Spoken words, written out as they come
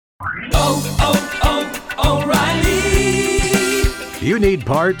O'Reilly! You need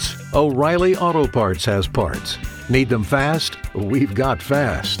parts? O'Reilly Auto Parts has parts. Need them fast? We've got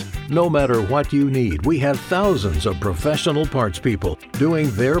fast. No matter what you need, we have thousands of professional parts people doing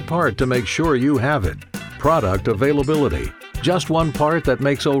their part to make sure you have it. Product availability. Just one part that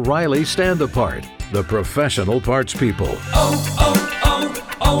makes O'Reilly stand apart. The professional parts people.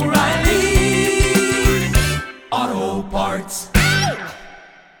 O'Reilly Auto Parts.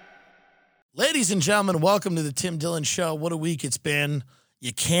 Ladies and gentlemen, welcome to the Tim Dillon Show. What a week it's been.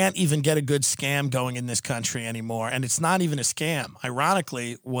 You can't even get a good scam going in this country anymore, and it's not even a scam.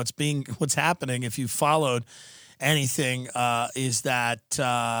 Ironically, what's happening, if you followed anything, is that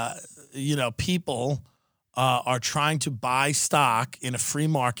people are trying to buy stock in a free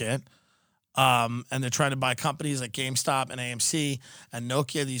market, and they're trying to buy companies like GameStop and AMC and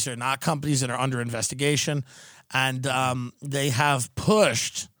Nokia. These are not companies that are under investigation, and they have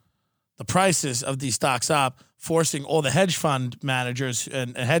pushed the prices of these stocks up, forcing all the hedge fund managers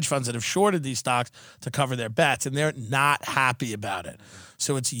and hedge funds that have shorted these stocks to cover their bets, and they're not happy about it.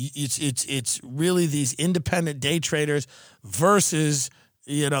 So it's really these independent day traders versus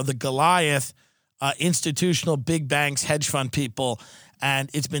the Goliath institutional big banks, hedge fund people, and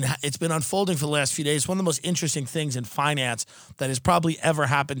it's been unfolding for the last few days. One of the most interesting things in finance that has probably ever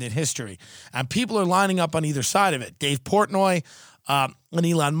happened in history, and people are lining up on either side of it. Dave Portnoy and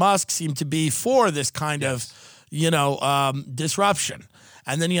Elon Musk seem to be for this kind of, disruption.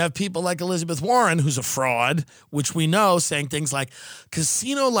 And then you have people like Elizabeth Warren, who's a fraud, which we know, saying things like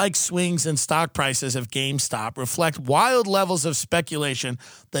casino-like swings in stock prices of GameStop reflect wild levels of speculation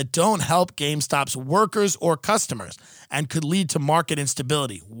that don't help GameStop's workers or customers and could lead to market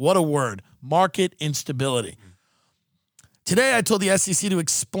instability. What a word, market instability. Today, I told the SEC to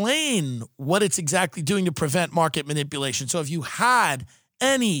explain what it's exactly doing to prevent market manipulation. So if you had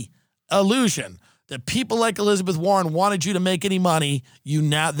any illusion that people like Elizabeth Warren wanted you to make any money,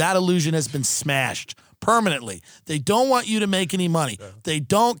 that illusion has been smashed permanently. They don't want you to make any money. They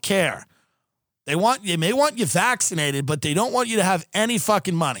don't care. They may want you vaccinated, but they don't want you to have any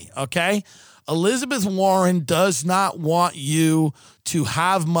fucking money, okay? Elizabeth Warren does not want you to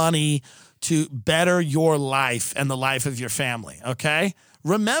have money to better your life and the life of your family, okay?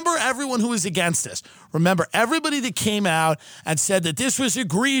 Remember everyone who was against this. Remember everybody that came out and said that this was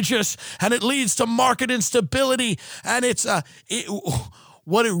egregious and it leads to market instability. And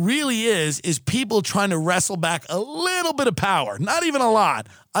what it really is people trying to wrestle back a little bit of power, not even a lot,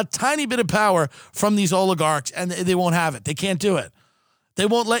 a tiny bit of power from these oligarchs, and they won't have it. They can't do it. They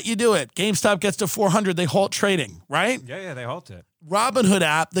won't let you do it. GameStop gets to 400, they halt trading, right? Yeah, they halt it. Robinhood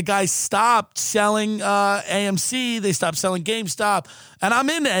app, the guys stopped selling AMC. They stopped selling GameStop. And I'm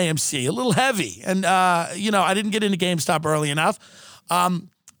into AMC, a little heavy. And, I didn't get into GameStop early enough.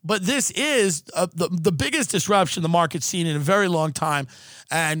 But this is the biggest disruption the market's seen in a very long time.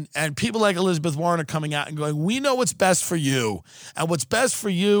 And people like Elizabeth Warren are coming out and going, we know what's best for you. And what's best for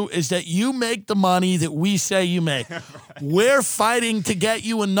you is that you make the money that we say you make. Right. We're fighting to get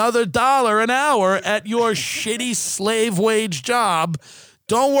you another $1 an hour at your shitty slave wage job.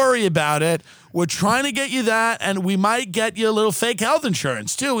 Don't worry about it. We're trying to get you that, and we might get you a little fake health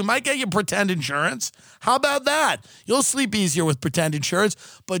insurance, too. We might get you pretend insurance. How about that? You'll sleep easier with pretend insurance,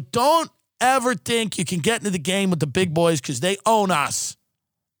 but don't ever think you can get into the game with the big boys because they own us.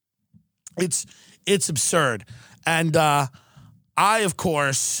 It's absurd. And I, of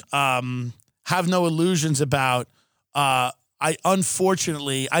course, have no illusions about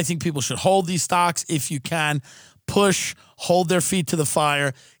unfortunately, I think people should hold these stocks if you can. Push, hold their feet to the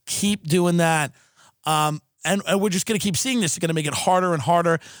fire, keep doing that. And we're just going to keep seeing this. It's going to make it harder and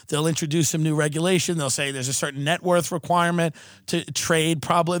harder. They'll introduce some new regulation. They'll say there's a certain net worth requirement to trade.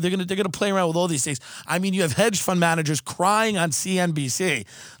 Probably they're going to play around with all these things. I mean, you have hedge fund managers crying on CNBC. Right.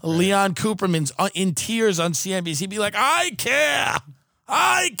 Leon Cooperman's in tears on CNBC, be like, "I care.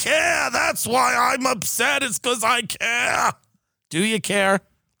 That's why I'm upset. It's because I care." Do you care,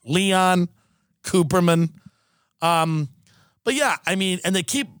 Leon Cooperman? But yeah, I mean, and they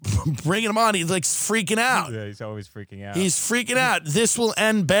keep bringing him on. He's like freaking out. Yeah, he's always freaking out. He's freaking out. This will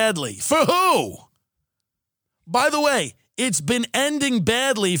end badly. For who? By the way, it's been ending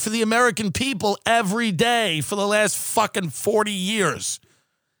badly for the American people every day for the last fucking 40 years.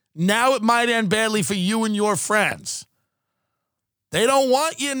 Now it might end badly for you and your friends. They don't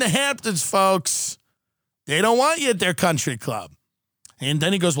want you in the Hamptons, folks. They don't want you at their country club. And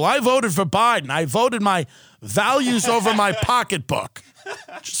then he goes, well, I voted for Biden. I voted my values over my pocketbook.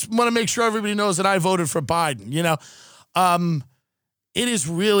 Just want to make sure everybody knows that I voted for Biden. You know, it is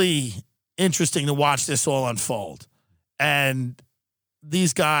really interesting to watch this all unfold. And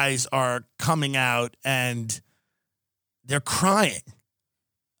these guys are coming out and they're crying.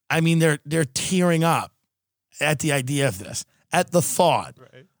 I mean, they're tearing up at the idea of this, at the thought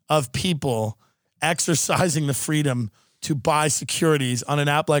of people exercising the freedom to buy securities on an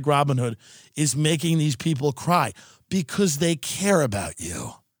app like Robinhood is making these people cry because they care about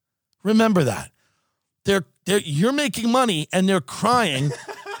you. Remember that. You're making money and they're crying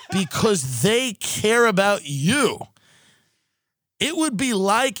because they care about you. It would be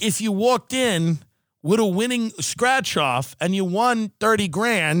like if you walked in with a winning scratch off and you won 30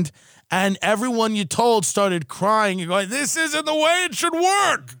 grand and everyone you told started crying. You're going, this isn't the way it should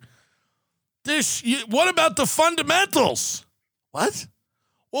work. What about the fundamentals? What?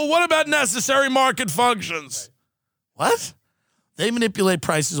 Well, what about necessary market functions? What? They manipulate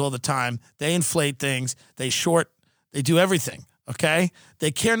prices all the time. They inflate things. They short. They do everything, okay? They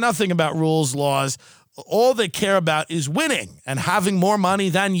care nothing about rules, laws. All they care about is winning and having more money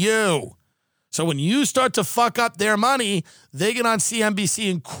than you. So when you start to fuck up their money, they get on CNBC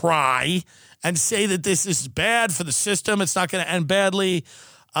and cry and say that this is bad for the system. It's not going to end badly.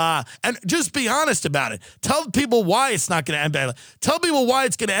 And just be honest about it. Tell people why it's not going to end badly. Tell people why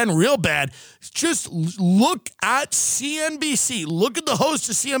it's going to end real bad. Just look at CNBC. Look at the host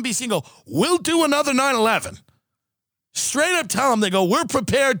of CNBC and go, we'll do another 9/11. Straight up tell them, they go, we're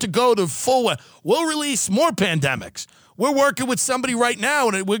prepared to go to full. We'll release more pandemics. We're working with somebody right now,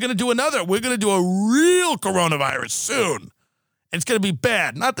 and we're going to do another. We're going to do a real coronavirus soon. It's going to be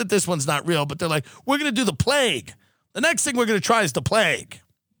bad. Not that this one's not real, but they're like, we're going to do the plague. The next thing we're going to try is the plague.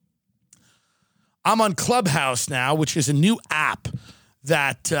 I'm on Clubhouse now, which is a new app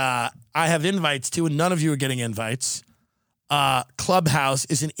that I have invites to, and none of you are getting invites. Clubhouse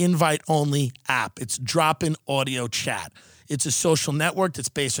is an invite-only app. It's drop-in audio chat. It's a social network that's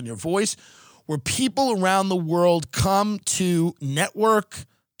based on your voice, where people around the world come to network,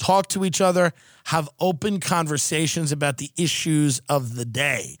 talk to each other, have open conversations about the issues of the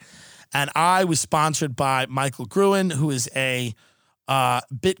day. And I was sponsored by Michael Gruen, who is a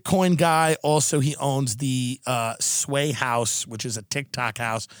Bitcoin guy. Also, he owns the Sway House, which is a TikTok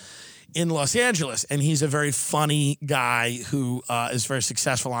house in Los Angeles. And he's a very funny guy who is a very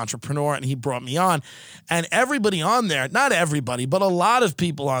successful entrepreneur. And he brought me on. And everybody on there, not everybody, but a lot of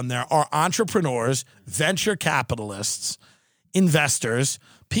people on there are entrepreneurs, venture capitalists, investors,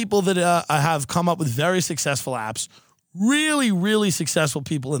 people that have come up with very successful apps, really, really successful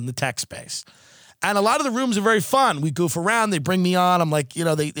people in the tech space. And a lot of the rooms are very fun. We goof around. They bring me on. I'm like,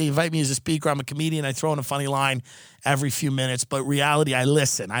 they invite me as a speaker. I'm a comedian. I throw in a funny line every few minutes. But reality, I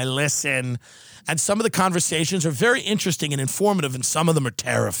listen. And some of the conversations are very interesting and informative, and some of them are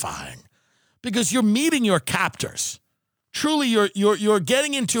terrifying. Because you're meeting your captors. Truly, you're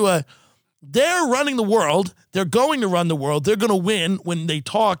getting into they're running the world. They're going to run the world. They're going to win. When they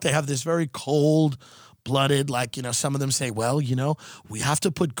talk, they have this very cold-blooded, like, some of them say, well, we have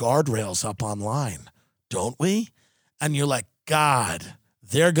to put guardrails up online, don't we? And you're like, God,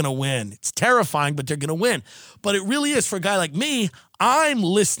 they're going to win. It's terrifying, but they're going to win. But it really is for a guy like me. I'm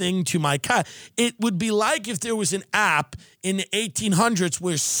listening to my cat. It would be like if there was an app in the 1800s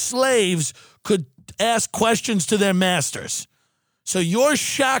where slaves could ask questions to their masters. So you're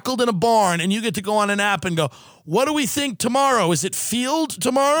shackled in a barn and you get to go on an app and go, what do we think tomorrow? Is it field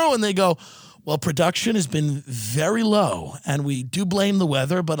tomorrow? And they go, well, production has been very low, and we do blame the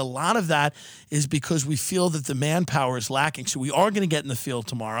weather, but a lot of that is because we feel that the manpower is lacking. So we are going to get in the field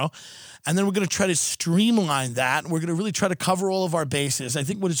tomorrow, and then we're going to try to streamline that, and we're going to really try to cover all of our bases. I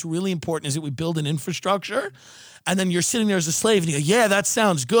think what is really important is that we build an infrastructure, and then you're sitting there as a slave, and you go, yeah, that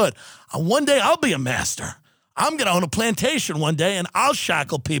sounds good. One day I'll be a master. I'm going to own a plantation one day, and I'll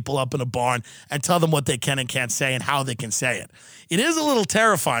shackle people up in a barn and tell them what they can and can't say and how they can say it. It is a little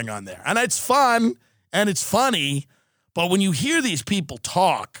terrifying on there, and it's fun, and it's funny, but when you hear these people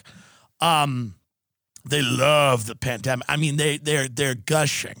talk, they love the pandemic. I mean, they're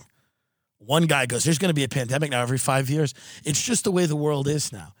gushing. One guy goes, there's going to be a pandemic now every 5 years. It's just the way the world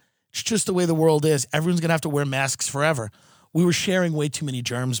is now. It's just the way the world is. Everyone's going to have to wear masks forever. We were sharing way too many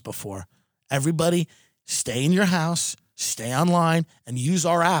germs before. Everybody, stay in your house, stay online, and use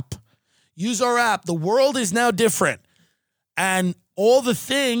our app. Use our app. The world is now different. And all the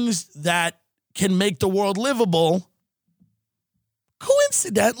things that can make the world livable,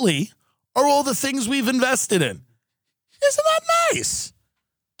 coincidentally, are all the things we've invested in. Isn't that nice?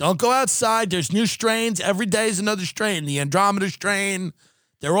 Don't go outside. There's new strains. Every day is another strain. The Andromeda strain.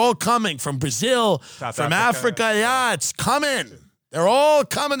 They're all coming from Brazil, from Africa. Yeah, it's coming. They're all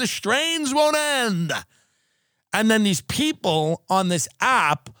coming. The strains won't end. And then these people on this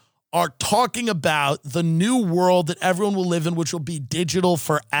app are talking about the new world that everyone will live in, which will be digital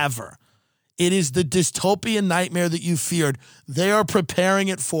forever. It is the dystopian nightmare that you feared. They are preparing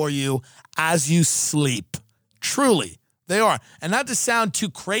it for you as you sleep. Truly, they are. And not to sound too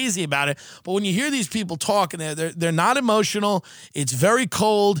crazy about it, but when you hear these people talk and they're not emotional, it's very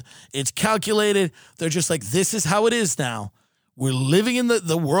cold, it's calculated. They're just like, this is how it is now. We're living in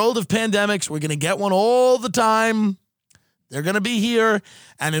the world of pandemics. We're going to get one all the time. They're going to be here.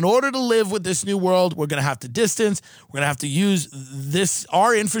 And in order to live with this new world, we're going to have to distance. We're going to have to use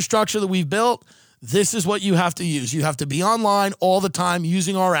our infrastructure that we've built. This is what you have to use. You have to be online all the time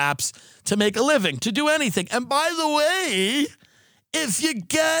using our apps to make a living, to do anything. And by the way, if you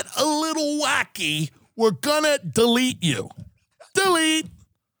get a little wacky, we're going to delete you. Delete.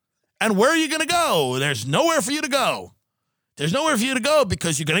 And where are you going to go? There's nowhere for you to go. There's nowhere for you to go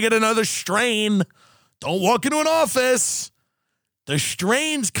because you're going to get another strain. Don't walk into an office. The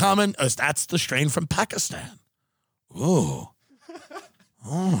strain's coming. Oh, that's the strain from Pakistan. Ooh.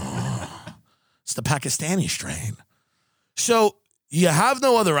 Oh. It's the Pakistani strain. So you have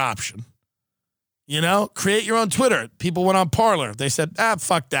no other option. You know, create your own Twitter. People went on Parler. They said,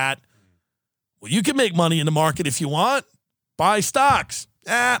 fuck that. Well, you can make money in the market if you want. Buy stocks.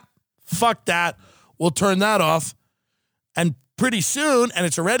 Fuck that. We'll turn that off. And pretty soon, and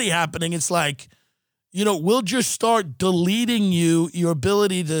it's already happening, it's like, you know, we'll just start deleting your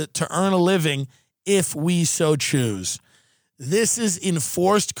ability to earn a living if we so choose. This is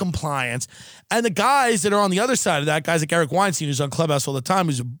enforced compliance. And the guys that are on the other side of that, guys like Eric Weinstein, who's on Clubhouse all the time,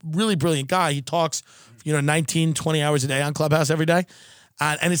 who's a really brilliant guy. He talks, 19, 20 hours a day on Clubhouse every day.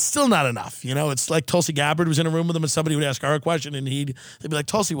 And it's still not enough. You know, it's like Tulsi Gabbard was in a room with him and somebody would ask her a question and they'd be like,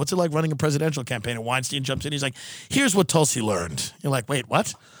 Tulsi, what's it like running a presidential campaign? And Weinstein jumps in. He's like, here's what Tulsi learned. You're like, wait,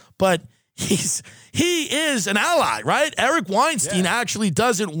 what? But he is an ally, right? Eric Weinstein actually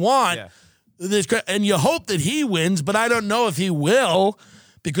doesn't want this. And you hope that he wins, but I don't know if he will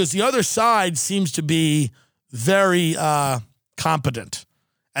because the other side seems to be very competent.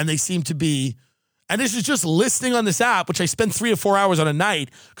 And they seem to be. And this is just listening on this app, which I spend 3 or 4 hours on a night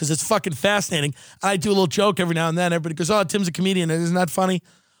because it's fucking fascinating. And I do a little joke every now and then. Everybody goes, oh, Tim's a comedian. Isn't that funny?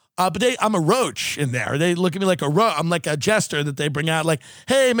 But I'm a roach in there. They look at me like a roach. I'm like a jester that they bring out like,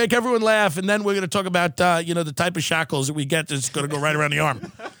 hey, make everyone laugh. And then we're going to talk about, the type of shackles that we get that's going to go right around the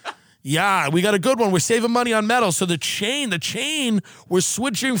arm. Yeah, we got a good one. We're saving money on metal. So the chain, we're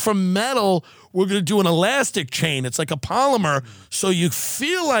switching from metal. We're going to do an elastic chain. It's like a polymer. So you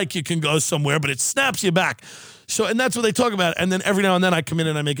feel like you can go somewhere, but it snaps you back. So, and that's what they talk about. And then every now and then I come in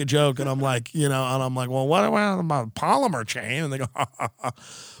and I make a joke and I'm like, well, what about a polymer chain? And they go, ha, ha, ha.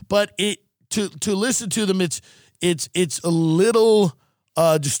 But to listen to them, it's a little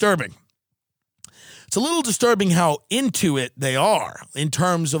disturbing. It's a little disturbing how into it they are in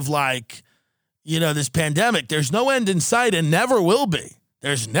terms of like, this pandemic. There's no end in sight and never will be.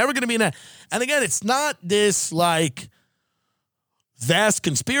 There's never going to be an end. And again, it's not this like vast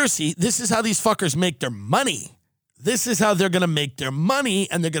conspiracy. This is how these fuckers make their money. This is how they're going to make their money,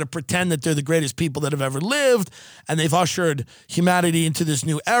 and they're going to pretend that they're the greatest people that have ever lived, and they've ushered humanity into this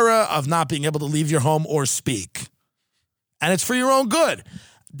new era of not being able to leave your home or speak. And it's for your own good.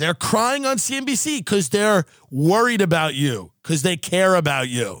 They're crying on CNBC because they're worried about you, because they care about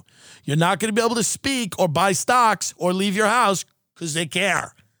you. You're not going to be able to speak or buy stocks or leave your house because they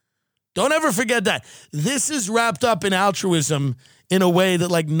care. Don't ever forget that. This is wrapped up in altruism in a way that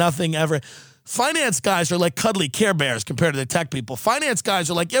like nothing ever. Finance guys are like cuddly Care Bears compared to the tech people. Finance guys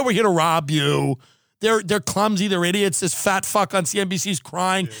are like, yeah, we're here to rob you. They're clumsy. They're idiots. This fat fuck on CNBC's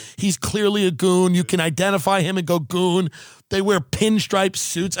crying. Yeah. He's clearly a goon. You can identify him and go goon. They wear pinstripe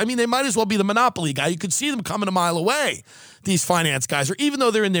suits. I mean, they might as well be the Monopoly guy. You could see them coming a mile away, these finance guys. Or even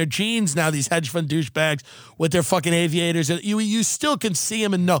though they're in their jeans now, these hedge fund douchebags with their fucking aviators, you still can see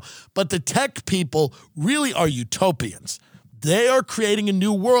them and know. But the tech people really are utopians. They are creating a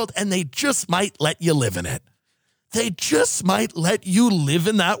new world, and they just might let you live in it. They just might let you live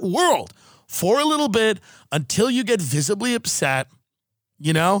in that world for a little bit until you get visibly upset,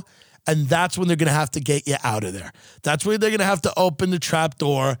 and that's when they're going to have to get you out of there. That's when they're going to have to open the trap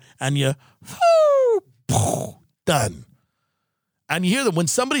door and you, done. And you hear that when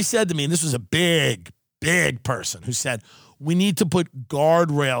somebody said to me, and this was a big, big person who said, we need to put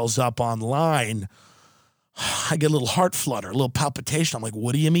guardrails up online, I get a little heart flutter, a little palpitation. I'm like,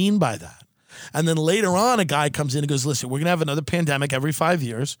 what do you mean by that? And then later on, a guy comes in and goes, listen, we're going to have another pandemic every 5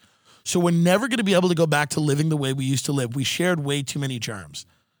 years. So we're never going to be able to go back to living the way we used to live. We shared way too many germs.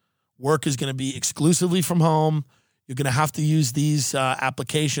 Work is going to be exclusively from home. You're going to have to use these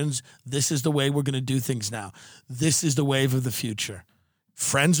applications. This is the way we're going to do things now. This is the wave of the future.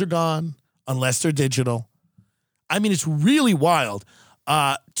 Friends are gone unless they're digital. I mean, it's really wild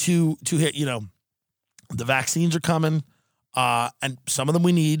to hit, the vaccines are coming, and some of them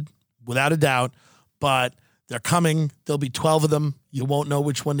we need, without a doubt, but they're coming. There'll be 12 of them. You won't know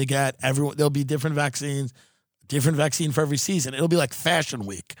which one to get. There'll be different vaccines, different vaccine for every season. It'll be like Fashion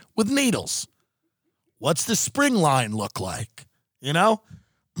Week with needles. What's the spring line look like?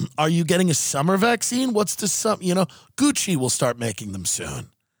 Are you getting a summer vaccine? What's the Gucci will start making them soon.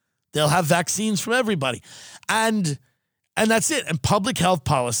 They'll have vaccines from everybody. And that's it. And public health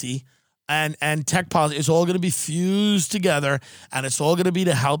policy and tech policy is all going to be fused together, and it's all going to be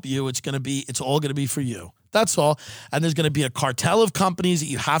to help you. It's all going to be for you. That's all. And there's going to be a cartel of companies that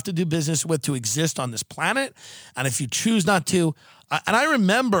you have to do business with to exist on this planet. And if you choose not to, and I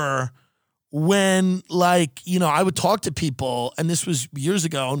remember when, I would talk to people, and this was years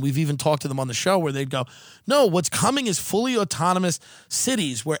ago, and we've even talked to them on the show, where they'd go, no, what's coming is fully autonomous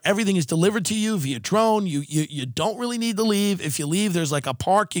cities where everything is delivered to you via drone. You don't really need to leave. If you leave, there's like a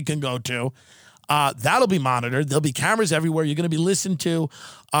park you can go to. That'll be monitored. There'll be cameras everywhere. You're going to be listened to.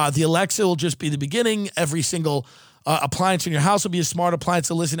 The Alexa will just be the beginning. Every single appliance in your house will be a smart appliance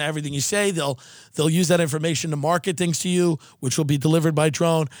to listen to everything you say. They'll use that information to market things to you, which will be delivered by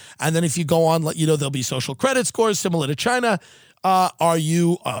drone. And then if you go on, there'll be social credit scores similar to China. Are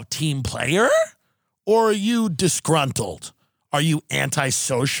you a team player or are you disgruntled? Are you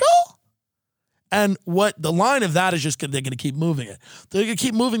antisocial? And what the line of that is they're going to keep moving it. They're going to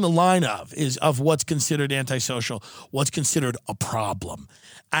keep moving the line of what's considered antisocial, what's considered a problem.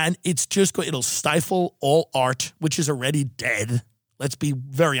 And it's just it'll stifle all art, which is already dead. Let's be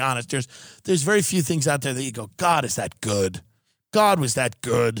very honest. There's very few things out there that you go, God, is that good? God, was that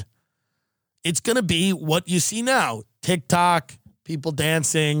good? It's going to be what you see now. TikTok, people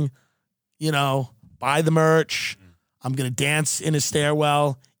dancing, buy the merch. I'm going to dance in a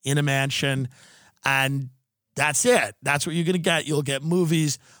stairwell, in a mansion. And that's it. That's what you're going to get. You'll get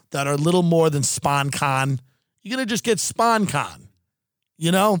movies that are a little more than SpawnCon. You're going to just get SpawnCon,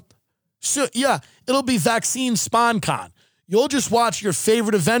 So, yeah, it'll be vaccine SpawnCon. You'll just watch your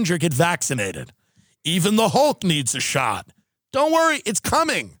favorite Avenger get vaccinated. Even the Hulk needs a shot. Don't worry, it's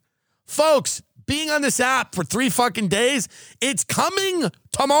coming. Folks, being on this app for 3 fucking days, it's coming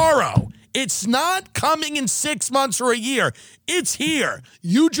tomorrow. It's not coming in 6 months or a year. It's here.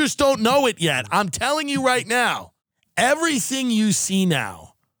 You just don't know it yet. I'm telling you right now, everything you see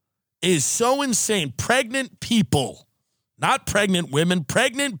now is so insane. Pregnant people, not pregnant women,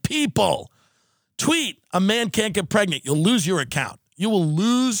 pregnant people. Tweet, a man can't get pregnant. You'll lose your account. You will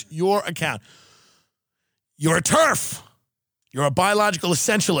lose your account. You're a TERF. You're a biological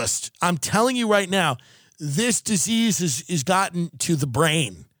essentialist. I'm telling you right now, this disease is gotten to the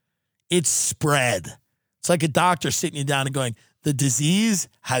brain. It's spread. It's like a doctor sitting you down and going, the disease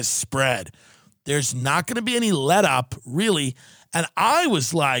has spread. There's not going to be any let up, really. And I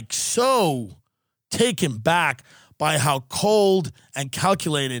was so taken back by how cold and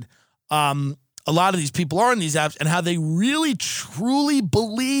calculated a lot of these people are in these apps and how they really, truly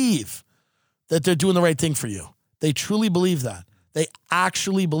believe that they're doing the right thing for you. They truly believe that. They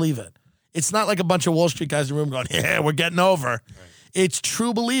actually believe it. It's not like a bunch of Wall Street guys in the room going, yeah, we're getting over. Right. It's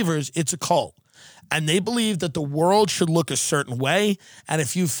true believers. It's a cult. And they believe that the world should look a certain way. And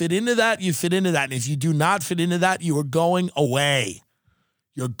if you fit into that, you fit into that. And if you do not fit into that, you are going away.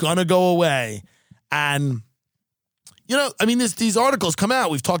 You're going to go away. And, these articles come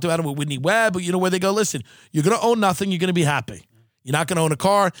out. We've talked about it with Whitney Webb, where they go, listen, you're going to own nothing. You're going to be happy. You're not going to own a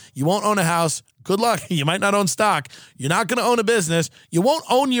car. You won't own a house. Good luck. You might not own stock. You're not going to own a business. You won't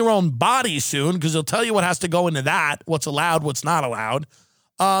own your own body soon because they'll tell you what has to go into that, what's allowed, what's not allowed.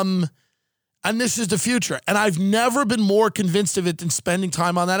 And this is the future. And I've never been more convinced of it than spending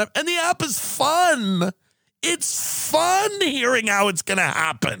time on that app. And the app is fun. It's fun hearing how it's going to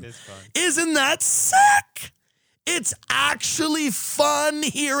happen. It's fun. Isn't that sick? It's actually fun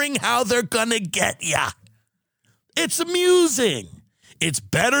hearing how they're going to get ya. It's amusing. It's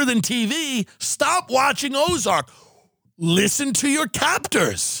better than TV. Stop watching Ozark. Listen to your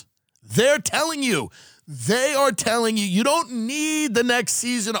captors. They are telling you, you don't need the next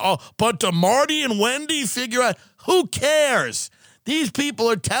season. Oh, but do Marty and Wendy figure out? Who cares? These people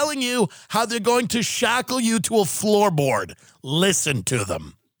are telling you how they're going to shackle you to a floorboard. Listen to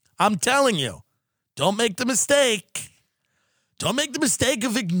them. I'm telling you, don't make the mistake. Don't make the mistake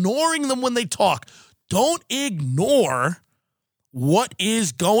of ignoring them when they talk. Don't ignore what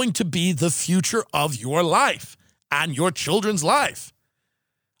is going to be the future of your life and your children's life.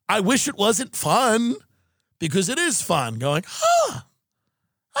 I wish it wasn't fun, because it is fun going,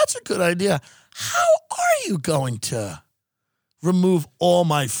 that's a good idea. How are you going to remove all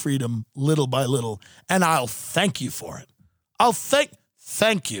my freedom little by little, and I'll thank you for it. I'll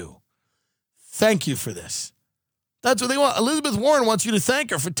thank you. Thank you for this. That's what they want. Elizabeth Warren wants you to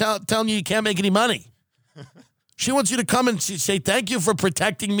thank her for telling you can't make any money. She wants you to come and say, thank you for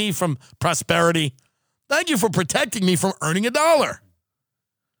protecting me from prosperity. Thank you for protecting me from earning $1.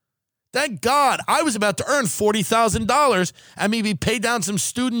 Thank God I was about to earn $40,000 and maybe pay down some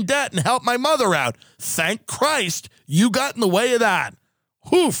student debt and help my mother out. Thank Christ you got in the way of that.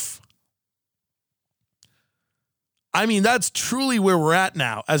 Whoof. I mean, that's truly where we're at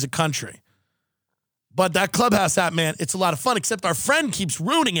now as a country. But that Clubhouse app, man, it's a lot of fun, except our friend keeps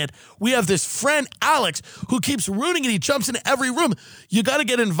ruining it. We have this friend, Alex, who keeps ruining it. He jumps into every room. You got to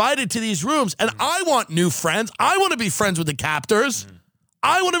get invited to these rooms. And I want new friends. I want to be friends with the captors.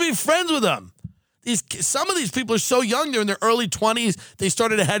 I want to be friends with them. Some of these people are so young. They're in their early 20s. They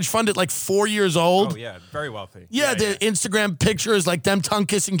started a hedge fund at like 4 years old. Oh, yeah. Very wealthy. Yeah, their Instagram pictures like them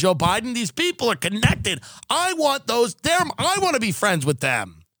tongue-kissing Joe Biden. These people are connected. I want those. I want to be friends with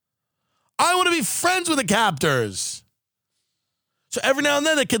them. I want to be friends with the captors. So every now and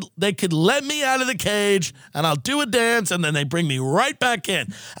then they could let me out of the cage and I'll do a dance and then they bring me right back in.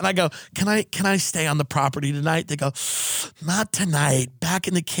 And I go, can I stay on the property tonight? They go, not tonight, back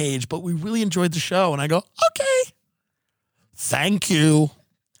in the cage, but we really enjoyed the show. And I go, okay, thank you.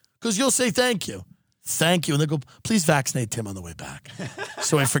 Because you'll say thank you. Thank you. And they go, please vaccinate Tim on the way back.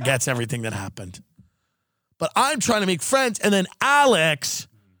 So he forgets everything that happened. But I'm trying to make friends. And then Alex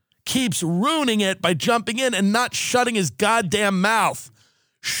keeps ruining it by jumping in and not shutting his goddamn mouth.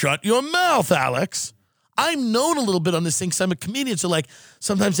 Shut your mouth, Alex. I'm known a little bit on this thing because I'm a comedian. So, like,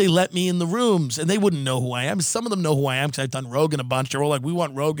 sometimes they let me in the rooms and they wouldn't know who I am. Some of them know who I am because I've done Rogan a bunch. They're all like, we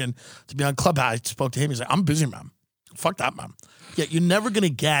want Rogan to be on Clubhouse. I spoke to him. He's like, I'm busy, man. Fuck that, man. Yeah, he's never going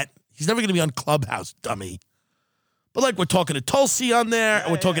to be on Clubhouse, dummy. But, like, we're talking to Tulsi on there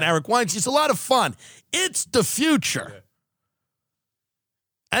and we're talking to Eric Weinstein. It's a lot of fun. It's the future.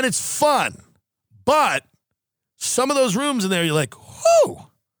 And it's fun. But some of those rooms in there, you're like, whoo.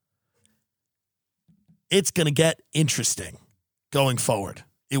 It's going to get interesting going forward.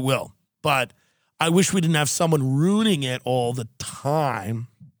 It will. But I wish we didn't have someone ruining it all the time.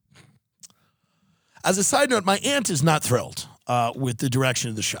 As a side note, my aunt is not thrilled with the direction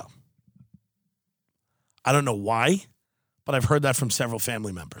of the show. I don't know why, but I've heard that from several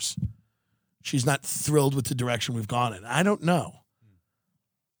family members. She's not thrilled with the direction we've gone in. I don't know.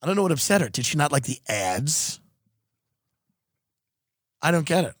 I don't know what upset her. Did she not like the ads? I don't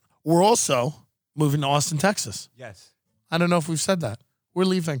get it. We're also moving to Austin, Texas. Yes. I don't know if we've said that. We're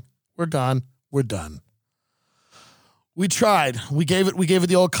leaving. We're gone. We're done. We tried. We gave it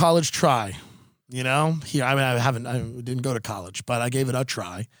the old college try. You know? Here, I didn't go to college, but I gave it a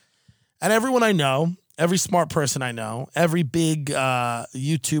try. And everyone I know, every smart person I know, every big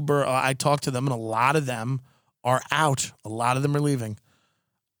YouTuber, I talk to them, and a lot of them are out. A lot of them are leaving.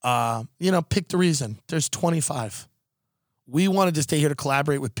 Pick the reason. There's 25. We wanted to stay here to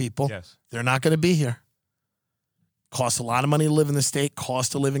collaborate with people. Yes. They're not going to be here. Costs a lot of money to live in the state.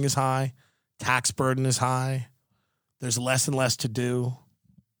 Cost of living is high. Tax burden is high. There's less and less to do.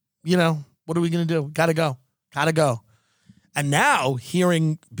 You know, what are we going to do? Got to go. And now,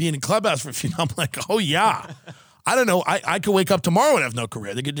 being in Clubhouse for a few, I'm like, oh, yeah. I don't know. I could wake up tomorrow and have no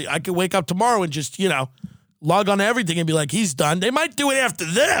career. I could wake up tomorrow and just, log on to everything and be like, he's done. They might do it after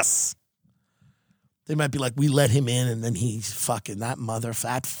this. They might be like, we let him in and then he's fucking that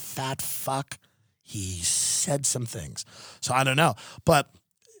fat fuck. He said some things. So I don't know. But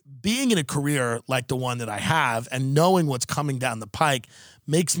being in a career like the one that I have and knowing what's coming down the pike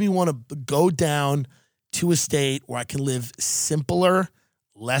makes me want to go down to a state where I can live simpler,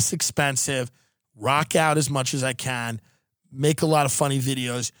 less expensive, rock out as much as I can, make a lot of funny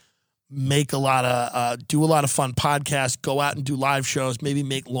videos, do a lot of fun podcasts, go out and do live shows, maybe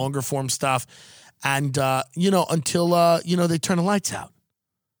make longer form stuff. And, until, they turn the lights out.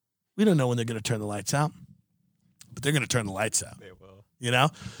 We don't know when they're going to turn the lights out, but they're going to turn the lights out. They will.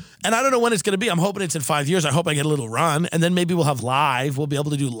 And I don't know when it's going to be. I'm hoping it's in 5 years. I hope I get a little run, and then maybe we'll have live. We'll be able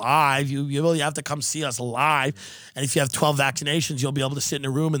to do live. You really have to come see us live. And if you have 12 vaccinations, you'll be able to sit in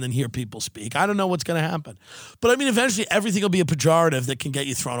a room and then hear people speak. I don't know what's going to happen. But, eventually everything will be a pejorative that can get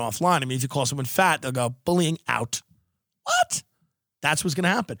you thrown offline. If you call someone fat, they'll go, bullying out. What? That's what's going to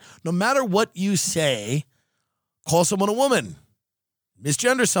happen. No matter what you say, call someone a woman.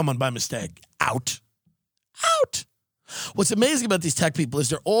 Misgender someone by mistake. Out. What's amazing about these tech people is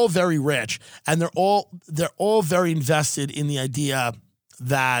they're all very rich and they're all very invested in the idea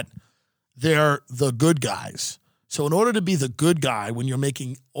that they're the good guys. So in order to be the good guy when you're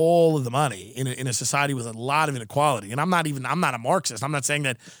making all of the money in a society with a lot of inequality, and I'm not a Marxist. I'm not saying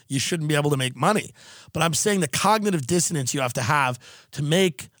that you shouldn't be able to make money, but I'm saying the cognitive dissonance you have to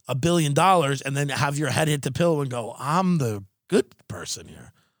make $1 billion and then have your head hit the pillow and go, I'm the good person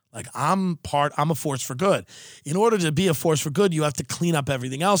here. Like I'm a force for good. In order to be a force for good, you have to clean up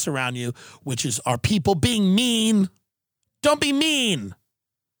everything else around you, which is are people being mean? Don't be mean.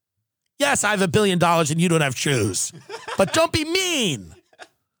 Yes, I have $1 billion and you don't have shoes, but don't be mean.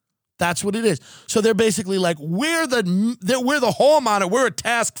 That's what it is. So they're basically like, we're the hall monitor. We're a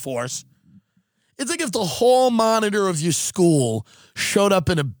task force. It's like if the hall monitor of your school showed up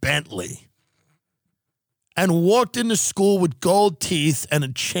in a Bentley and walked into school with gold teeth and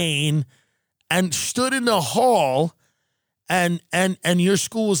a chain and stood in the hall and your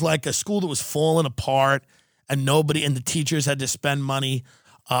school was like a school that was falling apart and the teachers had to spend money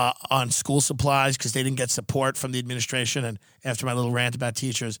on school supplies because they didn't get support from the administration. And after my little rant about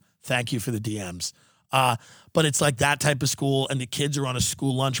teachers, thank you for the DMs. But it's like that type of school, and the kids are on a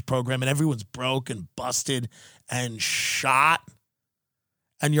school lunch program, and everyone's broke and busted and shot.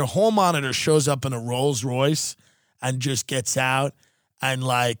 And your hall monitor shows up in a Rolls Royce and just gets out, and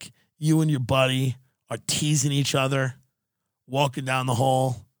like you and your buddy are teasing each other, walking down the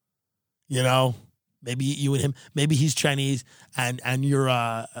hall, you know. Maybe you and him, maybe he's Chinese and you're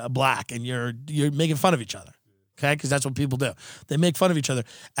black and you're making fun of each other, okay? Because that's what people do. They make fun of each other.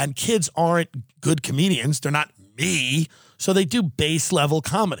 And kids aren't good comedians. They're not me. So they do base level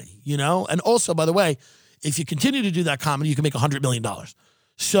comedy, you know? And also, by the way, if you continue to do that comedy, you can make $100 million.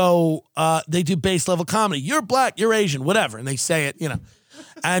 So they do base level comedy. You're black, you're Asian, whatever. And they say it, you know.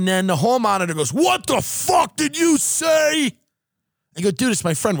 And then the hall monitor goes, what the fuck did you say? I go, dude, it's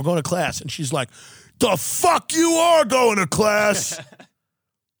my friend. We're going to class. And she's like, the fuck you are going to class.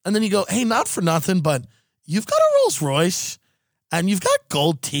 And then you go, hey, not for nothing, but you've got a Rolls Royce and you've got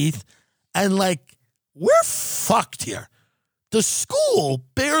gold teeth and like we're fucked here. The school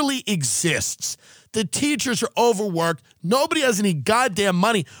barely exists. The teachers are overworked. Nobody has any goddamn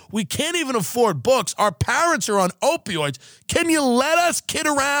money. We can't even afford books. Our parents are on opioids. Can you let us kid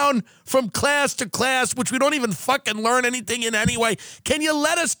around from class to class, which we don't even fucking learn anything in anyway? Can you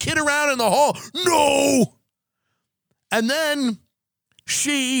let us kid around in the hall? No. And then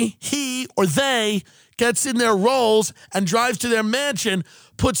she, he, or they gets in their Rolls and drives to their mansion,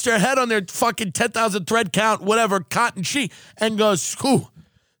 puts their head on their fucking 10,000 thread count, whatever, cotton sheet, and goes, whew.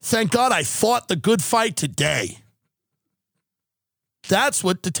 Thank God I fought the good fight today. That's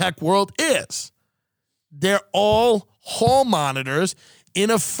what the tech world is. They're all hall monitors in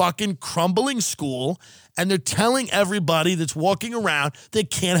a fucking crumbling school, and they're telling everybody that's walking around they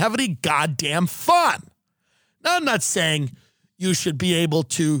can't have any goddamn fun. Now, I'm not saying you should be able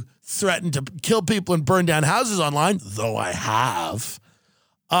to threaten to kill people and burn down houses online, though I have.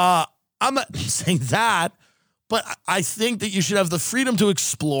 I'm not saying that. But I think that you should have the freedom to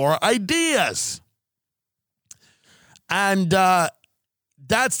explore ideas. And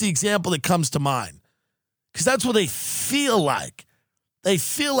that's the example that comes to mind. Because that's what they feel like. They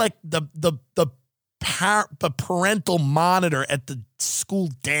feel like the parental monitor at the school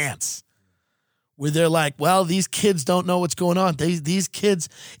dance. Where they're like, well, these kids don't know what's going on. These kids,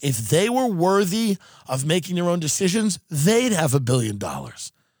 if they were worthy of making their own decisions, they'd have $1 billion.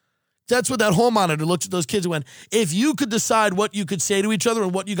 That's what that hall monitor looked at those kids and went, if you could decide what you could say to each other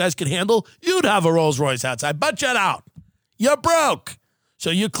and what you guys could handle, you'd have a Rolls Royce outside. But you don't. You're broke. So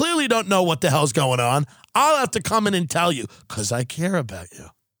you clearly don't know what the hell's going on. I'll have to come in and tell you because I care about you.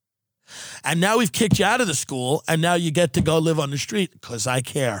 And now we've kicked you out of the school and now you get to go live on the street because I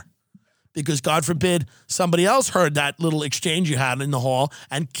care. Because God forbid somebody else heard that little exchange you had in the hall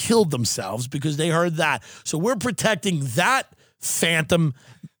and killed themselves because they heard that. So we're protecting that phantom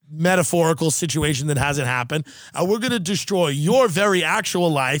metaphorical situation that hasn't happened, and we're going to destroy your very actual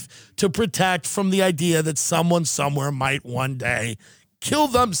life to protect from the idea that someone somewhere might one day kill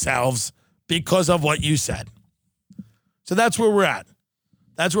themselves because of what you said. So that's where we're at.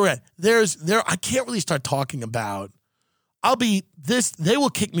 That's where we're at. I can't really start talking about, they will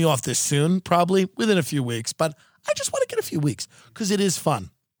kick me off this soon, probably within a few weeks, but I just want to get a few weeks because it is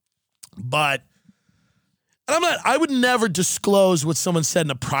fun. But I would never disclose what someone said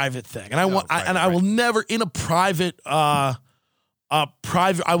in a private thing. And I will never in a private I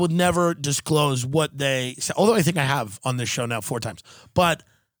would never disclose what they say. Although I think I have on this show now 4 times, but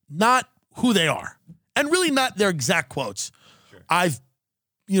not who they are. And really not their exact quotes. Sure. I've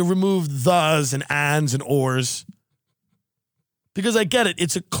removed thes and ands and ors because I get it.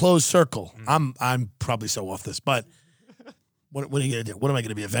 It's a closed circle. Mm. I'm probably so off this, but what are you going to do? What am I going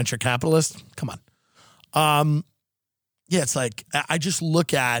to be, a venture capitalist? Come on. Yeah, it's like I just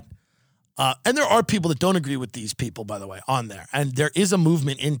look at, and there are people that don't agree with these people, by the way, on there. And there is a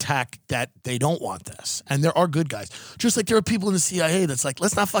movement in tech that they don't want this. And there are good guys. Just like there are people in the CIA that's like,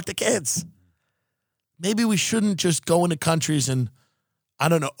 let's not fuck the kids. Maybe we shouldn't just go into countries and, I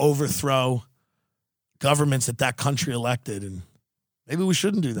don't know, overthrow governments that country elected. And maybe we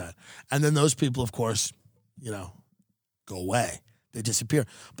shouldn't do that. And then those people, of course, go away. They disappear.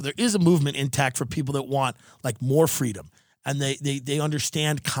 But there is a movement in tech for people that want like more freedom. And they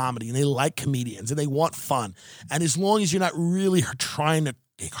understand comedy and they like comedians and they want fun. And as long as you're not really trying to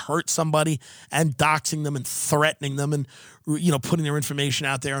hurt somebody and doxing them and threatening them and, putting their information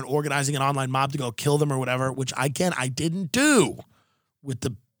out there and organizing an online mob to go kill them or whatever, which I didn't do with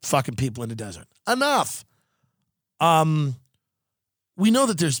the fucking people in the desert. Enough. We know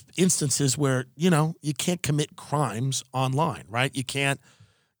that there's instances where, you can't commit crimes online, right? You can't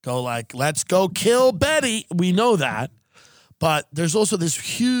go like, let's go kill Betty. We know that. But there's also this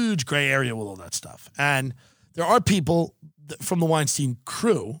huge gray area with all that stuff. And there are people from the Weinstein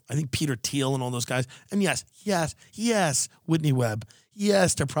crew, I think Peter Thiel and all those guys. And yes, Whitney Webb.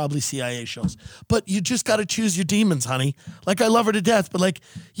 Yes, they're probably CIA shows. But you just got to choose your demons, honey. Like, I love her to death, but like,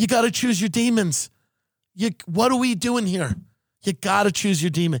 you got to choose your demons. What are we doing here? You got to choose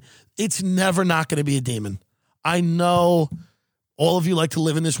your demon. It's never not going to be a demon. I know all of you like to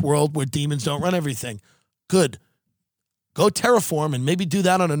live in this world where demons don't run everything. Good. Go terraform and maybe do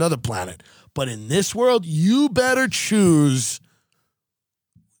that on another planet. But in this world, you better choose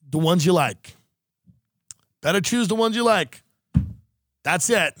the ones you like. Better choose the ones you like. That's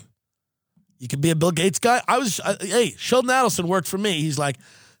it. You can be a Bill Gates guy. Hey, Sheldon Adelson worked for me. He's like,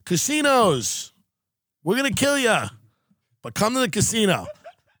 casinos, we're going to kill you, but come to the casino.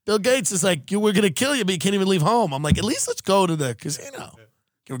 Bill Gates is like, we're going to kill you, but you can't even leave home. I'm like, at least let's go to the casino.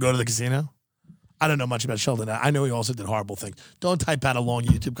 Can we go to the casino? I don't know much about Sheldon. I know he also did horrible things. Don't type out a long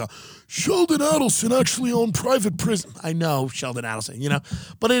YouTube call. Sheldon Adelson actually owned private prison. I know Sheldon Adelson,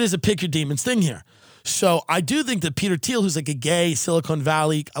 but it is a pick your demons thing here. So I do think that Peter Thiel, who's like a gay Silicon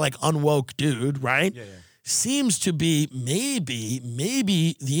Valley, like unwoke dude, right? Yeah. Seems to be maybe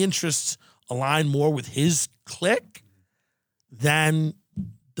the interests align more with his clique than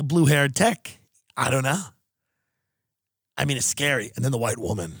the blue-haired tech. I don't know. I mean, it's scary. And then the white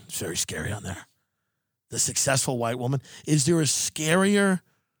woman is very scary on there. The successful white woman. Is there a scarier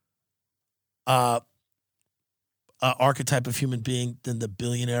archetype of human being than the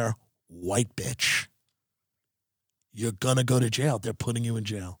billionaire white bitch? You're going to go to jail. They're putting you in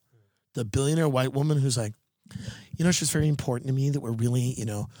jail. The billionaire white woman who's like, it's just very important to me that we're really,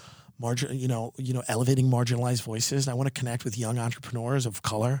 elevating marginalized voices. And I want to connect with young entrepreneurs of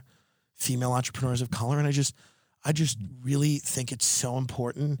color, female entrepreneurs of color. And I just really think it's so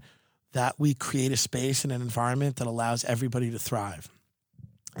important that we create a space and an environment that allows everybody to thrive.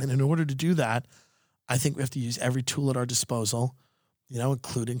 And in order to do that, I think we have to use every tool at our disposal,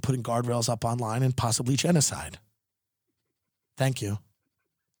 including putting guardrails up online and possibly genocide. Thank you.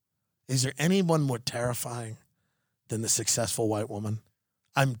 Is there anyone more terrifying than the successful white woman?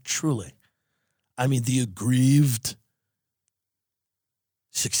 The aggrieved,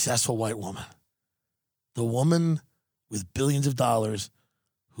 successful white woman. The woman with billions of dollars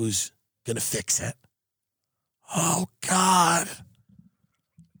who's going to fix it. Oh, God.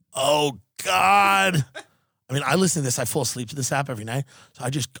 I listen to this. I fall asleep to this app every night. So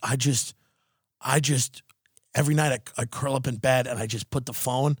I just every night I curl up in bed and I just put the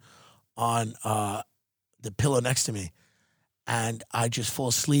phone on the pillow next to me. And I just fall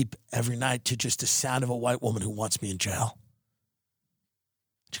asleep every night to just the sound of a white woman who wants me in jail.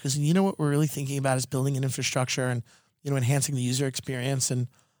 Because what we're really thinking about is building an infrastructure and, enhancing the user experience. And,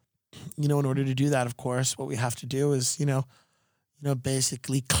 in order to do that, of course, what we have to do is,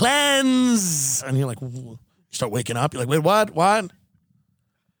 basically cleanse. And you're like, you start waking up. You're like, wait, what?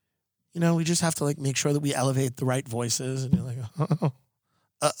 We just have to make sure that we elevate the right voices. And you're like,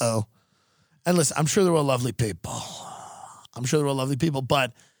 uh-oh. And listen, I'm sure there were lovely people.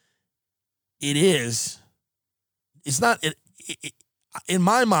 But it's not, in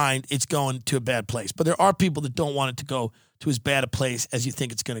my mind, it's going to a bad place. But there are people that don't want it to go to as bad a place as you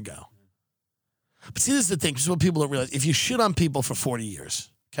think it's going to go. But see, this is the thing. This is what people don't realize. If you shit on people for 40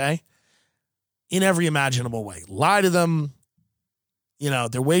 years, okay, in every imaginable way, lie to them,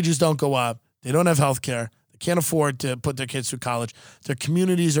 their wages don't go up, they don't have health care, they can't afford to put their kids through college, their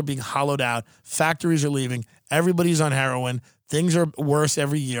communities are being hollowed out, factories are leaving, everybody's on heroin, things are worse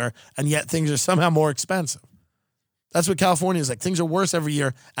every year, and yet things are somehow more expensive. That's what California is like. Things are worse every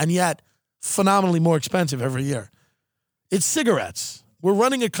year, and yet phenomenally more expensive every year. It's cigarettes. We're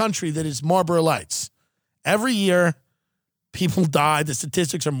running a country that is Marlboro Lights. Every year, People die. The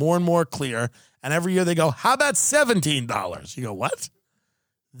statistics are more and more clear. And every year they go, how about $17? You go, what?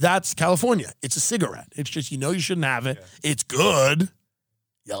 That's California. It's a cigarette. It's just, you shouldn't have it. Yeah. It's good.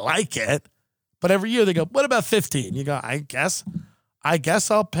 You like it. But every year they go, what about 15? You go, I guess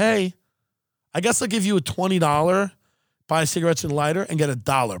I'll pay. I guess I'll give you a $20, buy cigarettes and lighter, and get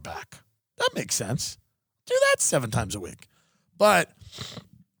 $1 back. That makes sense. Do that 7 times a week. But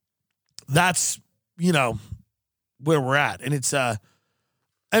that's, where we're at. And it's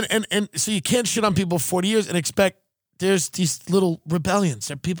and so you can't shit on people for 40 years and expect there's these little rebellions.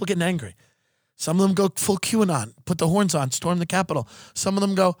 There are people getting angry. Some of them go full QAnon, put the horns on, storm the Capitol. Some of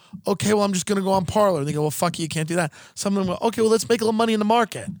them go, okay, well, I'm just going to go on Parler. They go, well, fuck you can't do that. Some of them go, okay, well, let's make a little money in the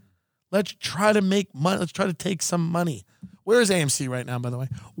market. Let's try to make money. Let's try to take some money. Where is AMC right now, by the way?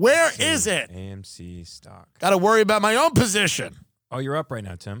 Where is it? AMC stock. Got to worry about my own position. Oh, you're up right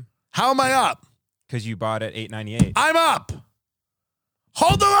now, Tim. How am I up? Because you bought at $8.98. I'm up.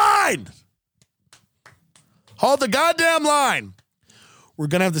 Hold the line. Hold the goddamn line. We're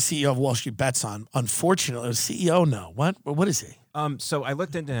going to have the CEO of Wall Street Bets on. Unfortunately, CEO, no. What is he? So I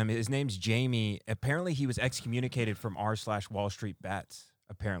looked into him. His name's Jamie. Apparently, he was excommunicated from r/Wall Street Bets.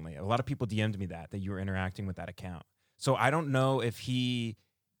 Apparently. A lot of people DM'd me that you were interacting with that account. So I don't know if he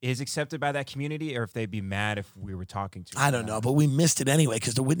is accepted by that community or if they'd be mad if we were talking to him. I don't know, but we missed it anyway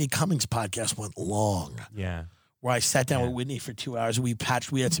because the Whitney Cummings podcast went long. Yeah. Where I sat down with Whitney for 2 hours. We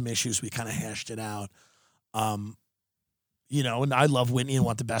had some issues. We kind of hashed it out. And I love Whitney and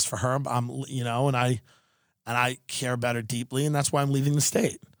want the best for her. And I care about her deeply, and that's why I'm leaving the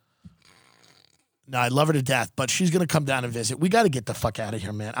state. No, I love her to death, but she's going to come down and visit. We got to get the fuck out of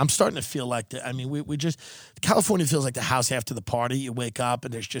here, man. I'm starting to feel like California feels like the house after the party. You wake up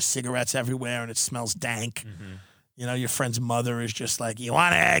and there's just cigarettes everywhere and it smells dank. Mm-hmm. Your friend's mother is just like, you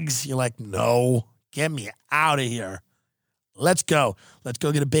want eggs? You're like, no, get me out of here. Let's go. Let's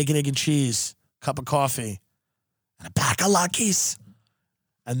go get a bacon, egg, and cheese, cup of coffee, and a pack of Luckies.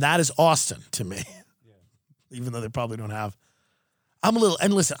 And that is Austin to me, even though they probably don't have.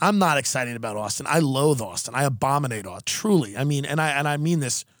 And listen, I'm not excited about Austin. I loathe Austin. I abominate Austin, truly. I mean, and I mean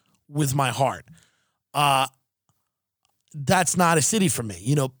this with my heart. That's not a city for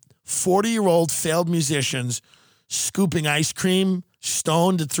me. 40-year-old failed musicians scooping ice cream,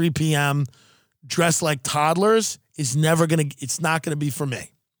 stoned at 3 p.m., dressed like toddlers it's not going to be for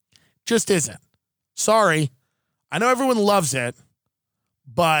me. Just isn't. Sorry. I know everyone loves it,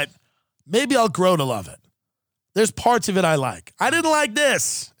 but maybe I'll grow to love it. There's parts of it I like. I didn't like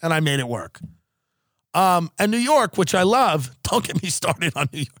this, and I made it work. And New York, which I love, don't get me started on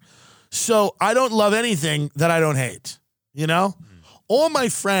New York. So I don't love anything that I don't hate, All my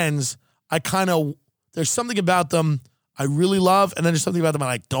friends, there's something about them I really love, and then there's something about them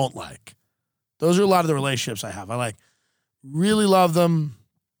I don't like. Those are a lot of the relationships I have. I really love them,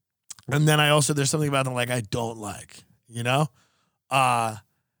 and then there's something about them I don't like, and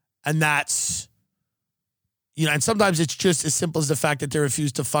that's... and sometimes it's just as simple as the fact that they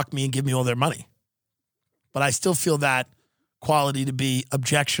refuse to fuck me and give me all their money. But I still feel that quality to be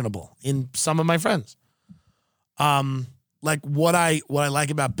objectionable in some of my friends. What I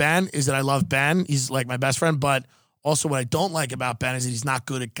like about Ben is that I love Ben. He's like my best friend. But also what I don't like about Ben is that he's not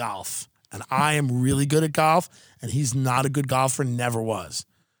good at golf. And I am really good at golf. And he's not a good golfer, never was.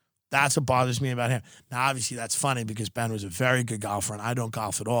 That's what bothers me about him. Now, obviously, that's funny because Ben was a very good golfer and I don't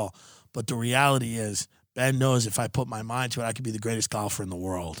golf at all. But the reality is, Ben knows if I put my mind to it, I could be the greatest golfer in the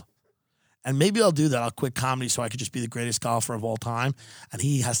world. And maybe I'll do that. I'll quit comedy so I could just be the greatest golfer of all time. And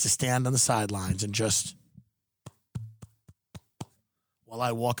he has to stand on the sidelines and just, while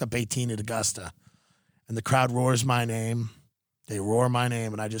I walk up 18 at Augusta. And the crowd roars my name. They roar my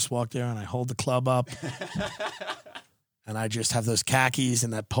name. And I just walk there and I hold the club up. And I just have those khakis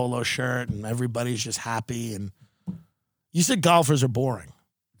and that polo shirt. And everybody's just happy. And you said golfers are boring.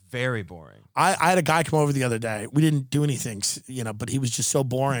 Very boring. I had a guy come over the other day. We didn't do anything, but he was just so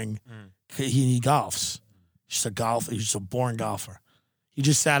boring. He golfs. He's just a boring golfer. He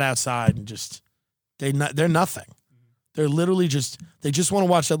just sat outside and they're nothing. They're literally they just want to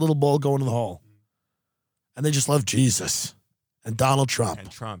watch that little ball go into the hole. And they just love Jesus and Donald Trump.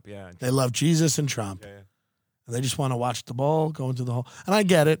 And Trump, yeah. They love Jesus and Trump. Yeah. And they just want to watch the ball go into the hole. And I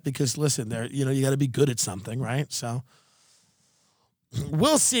get it because, listen, you got to be good at something, right? So...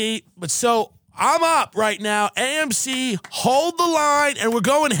 we'll see. But so I'm up right now. AMC, hold the line, and we're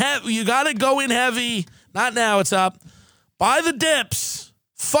going heavy. You got to go in heavy. Not now, it's up. Buy the dips.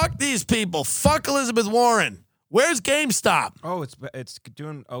 Fuck these people. Fuck Elizabeth Warren. Where's GameStop? Oh, it's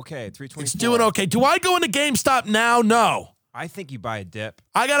doing okay. 324. It's doing okay. Do I go into GameStop now? No. I think you buy a dip.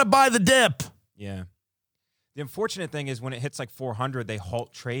 I got to buy the dip. Yeah. The unfortunate thing is when it hits like 400, they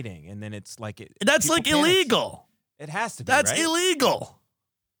halt trading, and then it's like That's people like panic. illegal. It has to be. That's right? illegal.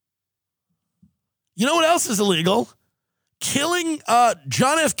 You know what else is illegal? Killing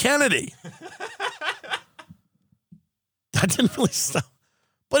John F. Kennedy. That didn't really stop.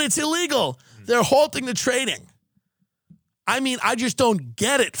 But it's illegal. They're halting the trading. I mean, I just don't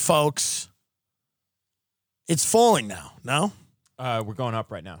get it, folks. It's falling now, no? We're going up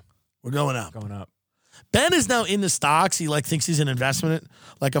right now. We're going up. Going up. Ben is now in the stocks. He thinks he's an investment,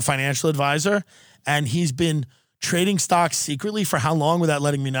 like a financial advisor. And he's been trading stocks secretly for how long without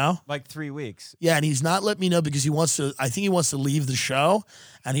letting me know? Like 3 weeks. Yeah, and he's not letting me know because I think he wants to leave the show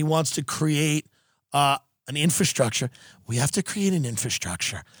and he wants to create an infrastructure. We have to create an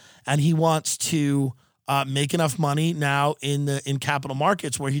infrastructure. And he wants to make enough money now in capital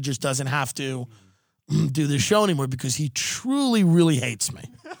markets where he just doesn't have to do this show anymore because he truly, really hates me.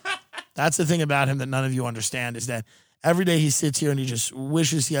 That's the thing about him that none of you understand is that every day he sits here and he just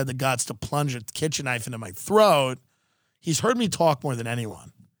wishes he had the guts to plunge a kitchen knife into my throat. He's heard me talk more than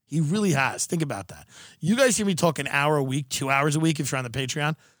anyone. He really has. Think about that. You guys hear me talk an hour a week, 2 hours a week if you're on the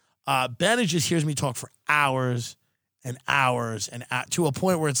Patreon. Ben just hears me talk for hours and hours and to a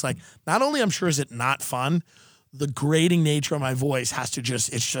point where it's like, not only I'm sure is it not fun, the grating nature of my voice has to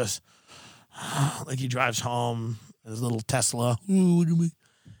it's just like he drives home in his little Tesla. Ooh, look at me.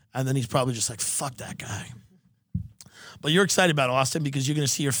 And then he's probably just like, fuck that guy. But you're excited about Austin because you're going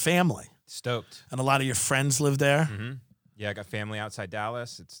to see your family. Stoked. And a lot of your friends live there. Mm-hmm. Yeah, I got family outside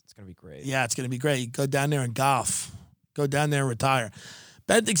Dallas. It's going to be great. Yeah, it's going to be great. You go down there and golf. Go down there and retire.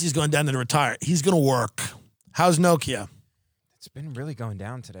 Ben thinks he's going down there to retire. He's going to work. How's Nokia? It's been really going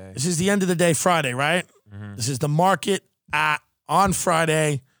down today. This is the end of the day Friday, right? Mm-hmm. This is the market on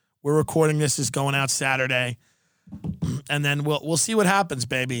Friday. We're recording this. Is going out Saturday. And then we'll see what happens,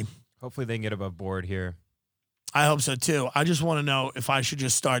 baby. Hopefully they can get above board here. I hope so too. I just want to know if I should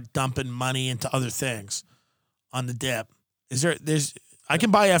just start dumping money into other things on the dip. I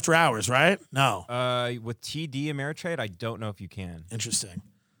can buy after hours, right? No. With TD Ameritrade, I don't know if you can. Interesting.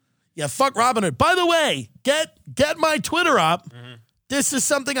 Yeah, fuck Robinhood. By the way, get my Twitter up. Mm-hmm. This is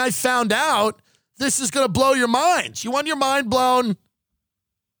something I found out. This is going to blow your minds. You want your mind blown?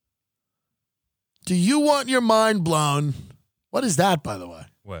 Do you want your mind blown? What is that, by the way?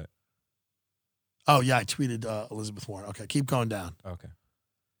 What? Oh, yeah, I tweeted Elizabeth Warren. Okay, keep going down. Okay.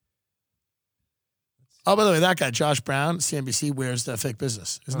 Oh, by the way, that guy, Josh Brown, CNBC, wears the fake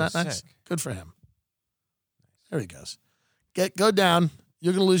business. Isn't that nice? Sick. Good for him. There he goes. Go down.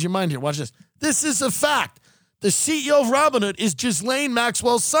 You're going to lose your mind here. Watch this. This is a fact. The CEO of Robinhood is Ghislaine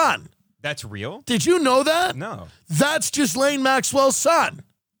Maxwell's son. That's real? Did you know that? No. That's Ghislaine Maxwell's son.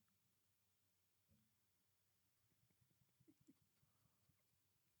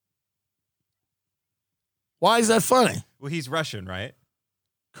 Why is that funny? Well, he's Russian, right?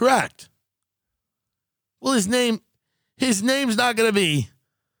 Correct. Well, his name's not going to be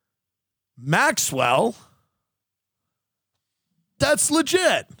Maxwell. That's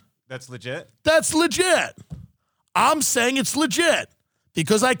legit. That's legit? That's legit. I'm saying it's legit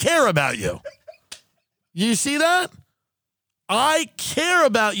because I care about you. You see that? I care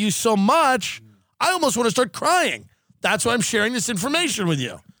about you so much, I almost want to start crying. That's why I'm sharing this information with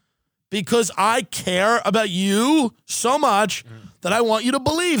you. Because I care about you so much that I want you to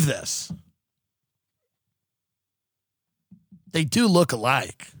believe this. They do look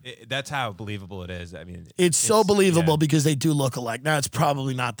alike. That's how believable it is. I mean, it's so believable because they do look alike. Now it's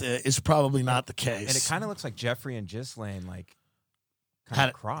probably not the case. And it kind of looks like Jeffrey and Ghislaine kind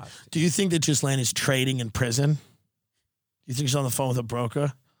of crossed. Do you think that Ghislaine is trading in prison? Do you think she's on the phone with a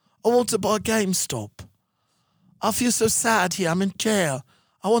broker? I want to buy GameStop. I feel so sad here. I'm in jail.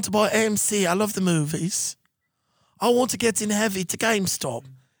 I want to buy AMC. I love the movies. I want to get in heavy to GameStop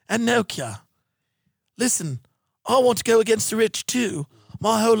and Nokia. Listen, I want to go against the rich too.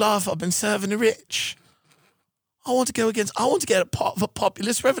 My whole life I've been serving the rich. I want to get a part of a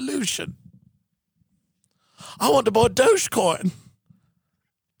populist revolution. I want to buy Dogecoin.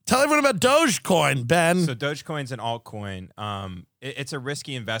 Tell everyone about Dogecoin, Ben. So Dogecoin's an altcoin. It's a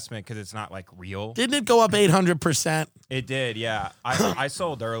risky investment because it's not like real. Didn't it go up 800%? It did, yeah. I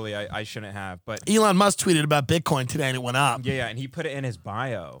sold early. I shouldn't have, but Elon Musk tweeted about Bitcoin today and it went up. Yeah, and he put it in his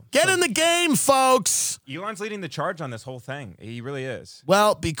bio. Get in the game, folks. Elon's leading the charge on this whole thing. He really is.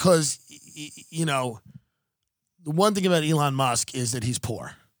 Well, because the one thing about Elon Musk is that he's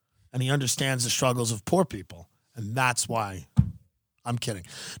poor, and he understands the struggles of poor people, and that's why. I'm kidding.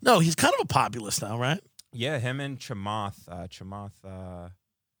 No, he's kind of a populist now, right? Yeah, him and Chamath. What's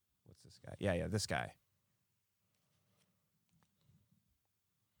this guy? Yeah, this guy.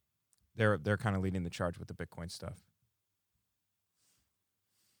 They're kind of leading the charge with the Bitcoin stuff.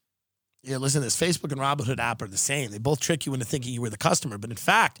 Yeah, listen, this Facebook and Robinhood app are the same. They both trick you into thinking you were the customer, but in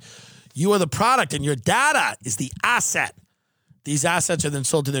fact, you are the product and your data is the asset. These assets are then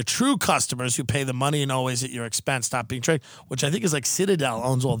sold to their true customers who pay the money and always at your expense, stop being traded, which I think is like Citadel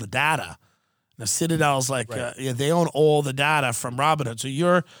owns all the data. Now, Citadel's like, they own all the data from Robinhood. So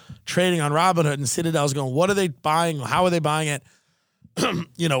you're trading on Robinhood and Citadel's going, what are they buying? How are they buying it?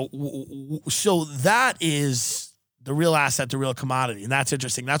 So that is the real asset, the real commodity. And that's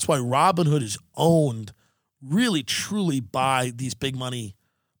interesting. That's why Robinhood is owned really, truly by these big money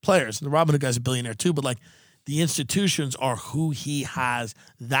players. And the Robinhood guy's a billionaire too, but like the institutions are who he has.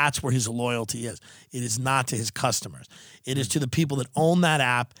 That's where his loyalty is. It is not to his customers. It is to the people that own that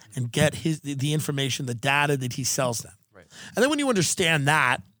app and get the information, the data that he sells them. Right. And then when you understand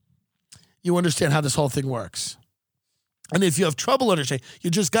that, you understand how this whole thing works. And if you have trouble understanding, you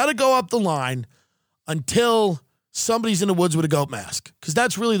just got to go up the line until somebody's in the woods with a goat mask, because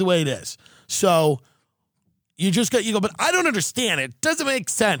that's really the way it is. So you go, but I don't understand it. It doesn't make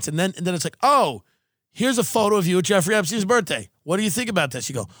sense. And then it's like, oh, here's a photo of you at Jeffrey Epstein's birthday. What do you think about this?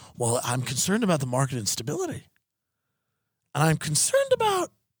 You go, well, I'm concerned about the market instability. And I'm concerned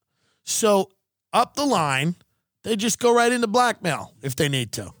about. So up the line, they just go right into blackmail if they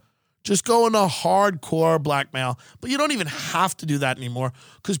need to. Just go into hardcore blackmail. But you don't even have to do that anymore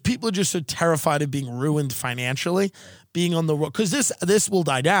because people are just so terrified of being ruined financially, being on the road. Because this will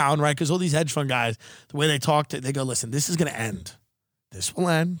die down, right? Because all these hedge fund guys, the way they talk, they go, listen, this is going to end. This will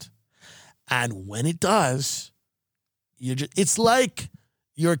end. And when it does, it's like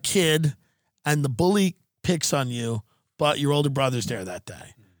you're a kid and the bully picks on you, but your older brother's there that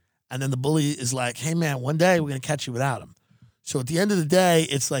day. And then the bully is like, hey, man, one day we're going to catch you without him. So at the end of the day,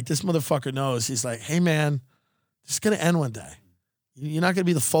 it's like this motherfucker knows. He's like, hey, man, this is going to end one day. You're not going to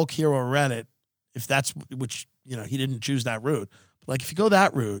be the folk hero of Reddit if that's which, he didn't choose that route. But like if you go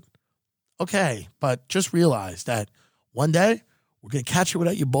that route, okay, but just realize that one day we're going to catch you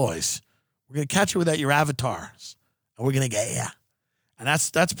without your boys. We're going to catch you without your avatars. And we're going to get you. And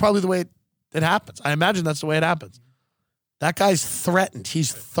that's probably the way it happens. I imagine that's the way it happens. That guy's threatened.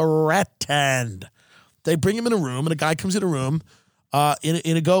 He's threatened. They bring him in a room, and a guy comes in a room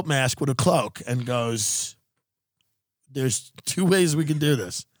in a goat mask with a cloak and goes, there's two ways we can do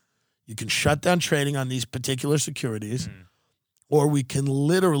this. You can shut down trading on these particular securities, or we can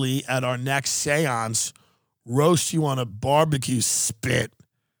literally, at our next seance, roast you on a barbecue spit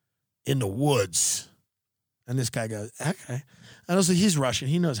in the woods. And this guy goes, okay. And also, he's Russian.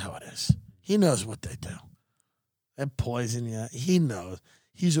 He knows how it is. He knows what they do. They poison you. He knows.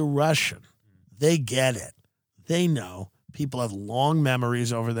 He's a Russian. They get it. They know. People have long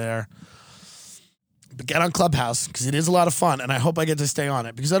memories over there. But get on Clubhouse because it is a lot of fun, and I hope I get to stay on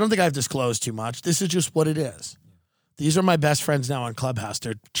it because I don't think I've disclosed too much. This is just what it is. These are my best friends now on Clubhouse.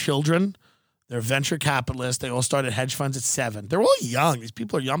 They're children. They're venture capitalists. They all started hedge funds at 7. They're all young. These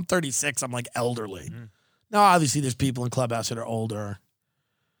people are young. I'm 36. I'm like elderly. Now, obviously, there's people in Clubhouse that are older.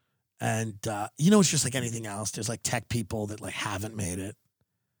 And, it's just like anything else. There's like tech people that like haven't made it.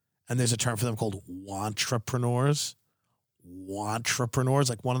 And there's a term for them called wantrepreneurs. Wantrepreneurs.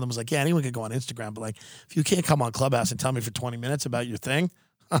 Like one of them was like, yeah, anyone can go on Instagram. But like, if you can't come on Clubhouse and tell me for 20 minutes about your thing,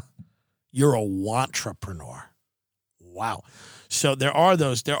 you're a wantrepreneur. Wow. So there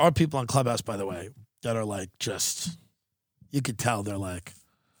are people on Clubhouse, by the way, that are like just, you could tell they're like,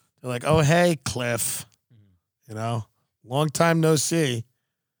 oh, hey, Cliff, long time no see,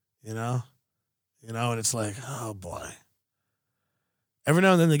 and it's like, oh boy. Every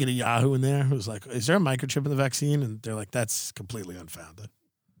now and then they get a Yahoo in there who's like, is there a microchip in the vaccine? And they're like, that's completely unfounded.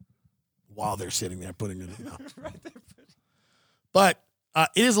 While they're sitting there putting it in. But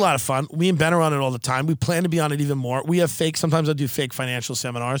it is a lot of fun. Me and Ben are on it all the time. We plan to be on it even more. We have sometimes I do fake financial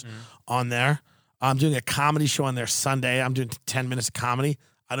seminars on there. I'm doing a comedy show on there Sunday. I'm doing 10 minutes of comedy.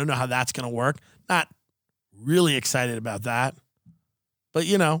 I don't know how that's going to work. Not really excited about that. But,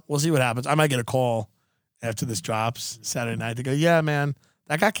 we'll see what happens. I might get a call after this drops Saturday night to go, yeah, man,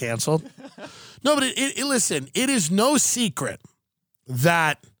 that got canceled. No, but listen, it is no secret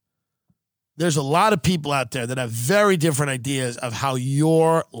that there's a lot of people out there that have very different ideas of how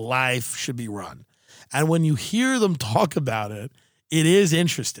your life should be run. And when you hear them talk about it, it is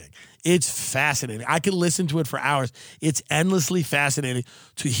interesting. It's fascinating. I can listen to it for hours. It's endlessly fascinating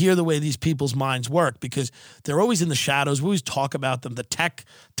to hear the way these people's minds work because they're always in the shadows. We always talk about them, the tech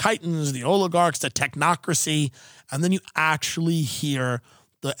titans, the oligarchs, the technocracy, and then you actually hear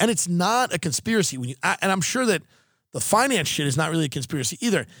and it's not a conspiracy. And I'm sure that the finance shit is not really a conspiracy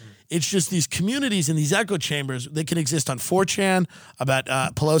either. It's just these communities and these echo chambers. They can exist on 4chan about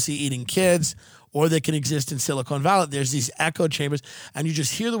Pelosi eating kids, or they can exist in Silicon Valley. There's these echo chambers, and you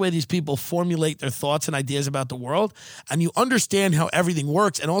just hear the way these people formulate their thoughts and ideas about the world, and you understand how everything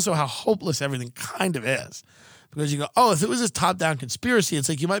works and also how hopeless everything kind of is. Because you go, oh, if it was this top-down conspiracy, it's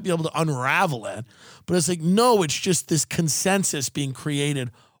like you might be able to unravel it. But it's like, no, it's just this consensus being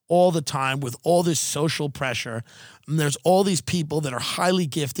created all the time with all this social pressure. And there's all these people that are highly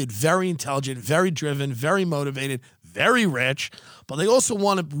gifted, very intelligent, very driven, very motivated, very rich, but they also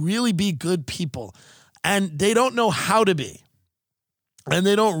want to really be good people. And they don't know how to be. And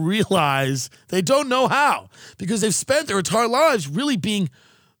they don't realize, they don't know how, because they've spent their entire lives really being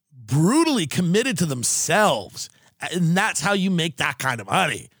brutally committed to themselves. And that's how you make that kind of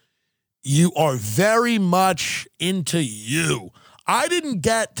money. You are very much into you. I didn't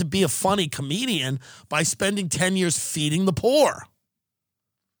get to be a funny comedian by spending 10 years feeding the poor.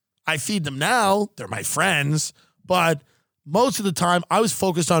 I feed them now. They're my friends. But most of the time, I was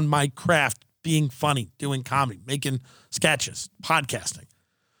focused on my craft, being funny, doing comedy, making sketches, podcasting.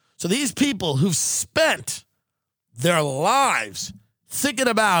 So these people who've spent their lives thinking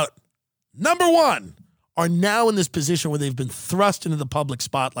about, number one, are now in this position where they've been thrust into the public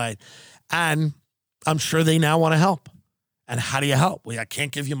spotlight. And I'm sure they now want to help. And how do you help? Well, I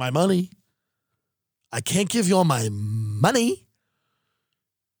can't give you my money. I can't give you all my money.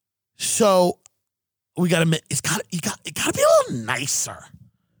 So we got to, it got to be a little nicer.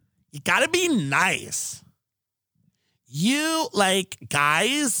 You got to be nice. You, like,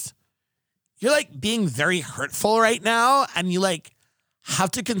 guys, you're, like, being very hurtful right now, and you, like,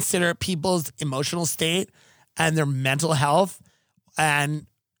 have to consider people's emotional state and their mental health, and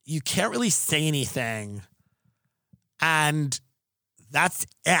you can't really say anything, and that's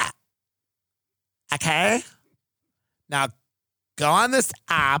it. Okay? Now, go on this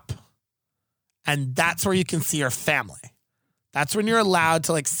app, and that's where you can see your family. That's when you're allowed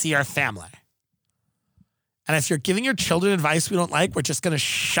to, like, see our family. And if you're giving your children advice we don't like, we're just going to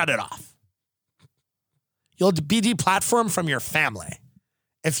shut it off. You'll be deplatformed from your family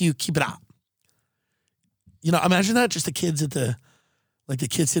if you keep it up. You know, imagine that, just the kids at the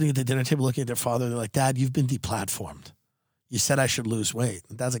kids sitting at the dinner table looking at their father. They're like, Dad, you've been deplatformed. You said I should lose weight.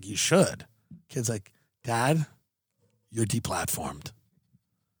 And Dad's like, you should. Kid's like, Dad, you're deplatformed.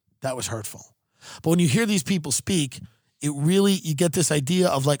 That was hurtful. But when you hear these people speak, it really, you get this idea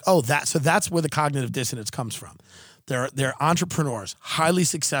of like, oh, so that's where the cognitive dissonance comes from. They're entrepreneurs, highly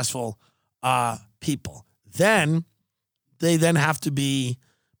successful people. Then they have to be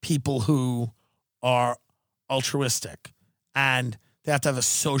people who are altruistic, and they have to have a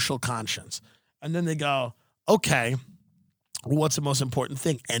social conscience. And then they go, okay, what's the most important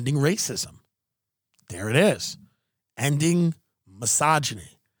thing? Ending racism. There it is. Ending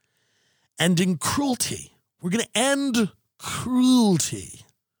misogyny. Ending cruelty. We're going to end cruelty.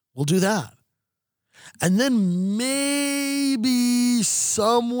 We'll do that. And then maybe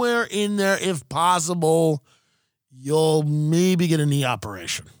somewhere in there, if possible, you'll maybe get a knee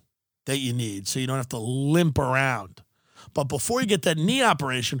operation that you need so you don't have to limp around. But before you get that knee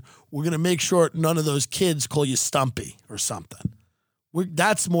operation, we're going to make sure none of those kids call you Stumpy or something.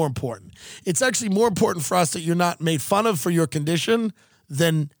 That's more important. It's actually more important for us that you're not made fun of for your condition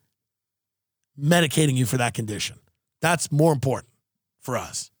than medicating you for that condition. That's more important for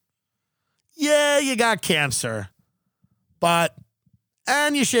us. Yeah, you got cancer,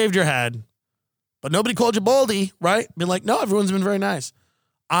 and you shaved your head, but nobody called you Baldy, right? Been like, no, everyone's been very nice.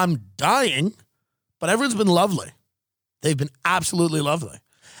 I'm dying, but everyone's been lovely. They've been absolutely lovely.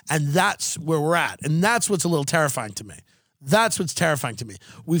 And that's where we're at. And that's what's a little terrifying to me. That's what's terrifying to me.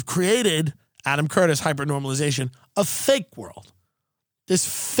 We've created, Adam Curtis, hypernormalization, a fake world. This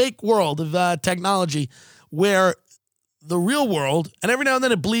fake world of technology where the real world, and every now and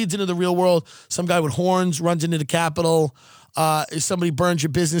then it bleeds into the real world. Some guy with horns runs into the Capitol. Somebody burns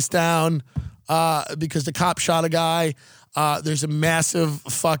your business down because the cop shot a guy. There's a massive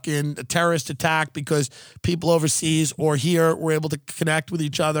fucking terrorist attack because people overseas or here were able to connect with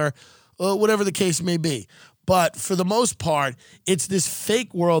each other, whatever the case may be. But for the most part, it's this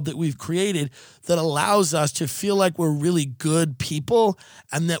fake world that we've created that allows us to feel like we're really good people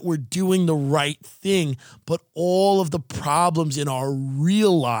and that we're doing the right thing. But all of the problems in our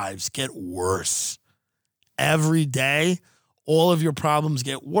real lives get worse. Every day, all of your problems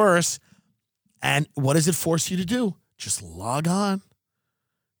get worse. And what does it force you to do? Just log on.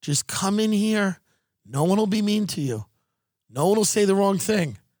 Just come in here. No one will be mean to you. No one will say the wrong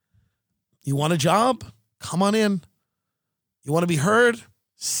thing. You want a job? Come on in. You want to be heard?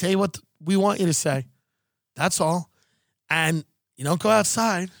 Say what we want you to say. That's all. And you don't go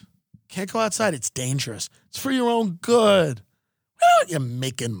outside. Can't go outside. It's dangerous. It's for your own good. Why aren't you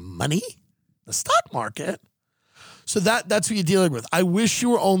making money? The stock market. So that's what you're dealing with. I wish you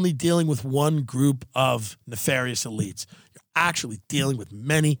were only dealing with one group of nefarious elites. You're actually dealing with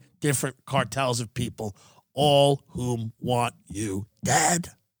many different cartels of people, all whom want you dead.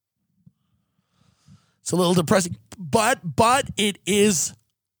 It's a little depressing, but it is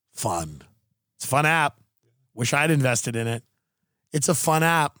fun. It's a fun app. Wish I'd invested in it. It's a fun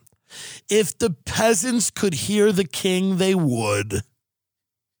app. If the peasants could hear the king, they would.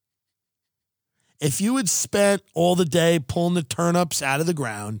 If you had spent all the day pulling the turnips out of the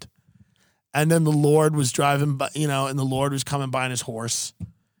ground, and then the Lord was driving by, and the Lord was coming by on his horse,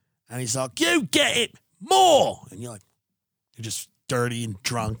 and he's like, you get it, more. And you're just dirty and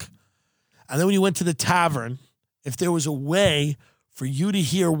drunk. And then when you went to the tavern, if there was a way for you to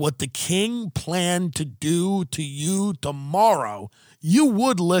hear what the king planned to do to you tomorrow, you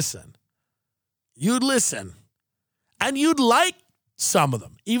would listen. You'd listen. And you'd like some of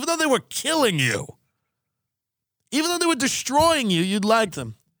them, even though they were killing you. Even though they were destroying you, you'd like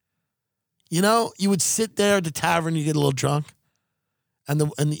them. You would sit there at the tavern, you get a little drunk, and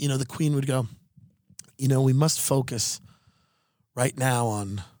the queen would go, we must focus right now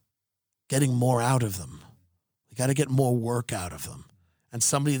on getting more out of them. We got to get more work out of them. And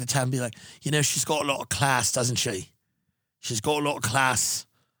somebody at the tavern would be like, she's got a lot of class, doesn't she? She's got a lot of class.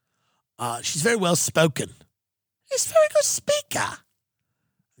 She's very well spoken. She's a very good speaker.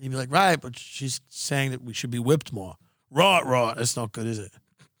 And you'd be like, right, but she's saying that we should be whipped more. Right. That's not good, is it?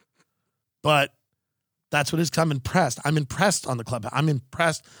 But that's what it is. I'm impressed. I'm impressed on the club. I'm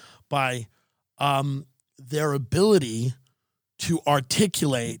impressed by their ability to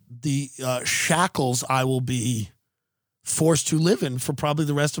articulate the shackles I will be forced to live in for probably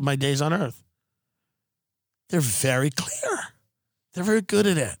the rest of my days on earth. They're very clear. They're very good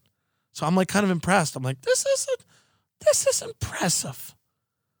at it. So I'm kind of impressed. I'm like, this is impressive.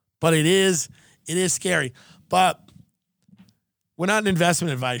 But it is scary. But we're not an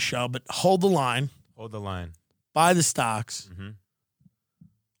investment advice show, but hold the line. Hold the line. Buy the stocks. Mm-hmm.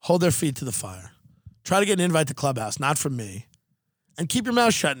 Hold their feet to the fire. Try to get an invite to Clubhouse, not from me. And keep your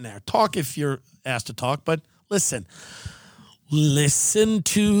mouth shut in there. Talk if you're asked to talk, but listen. Listen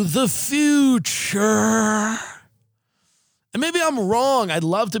to the future. And maybe I'm wrong. I'd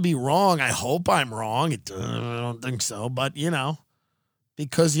love to be wrong. I hope I'm wrong. I don't think so. But,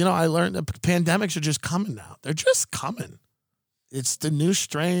 because, I learned that pandemics are just coming now. They're just coming. It's the new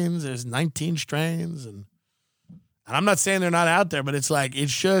strains. There's 19 strains. And I'm not saying they're not out there, but it's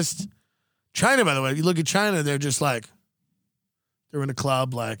just China, by the way. If you look at China, they're just they're in a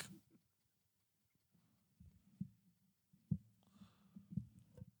club we're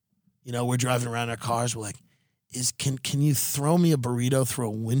driving around in our cars. We're like, can you throw me a burrito through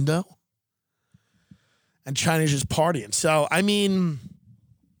a window? And China's just partying. So, at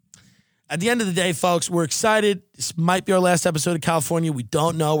the end of the day, folks, we're excited. This might be our last episode of California. We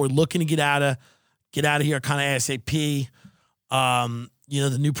don't know. We're looking to get out of here kind of ASAP.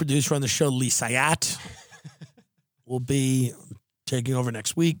 The new producer on the show, Lee Sayat, will be taking over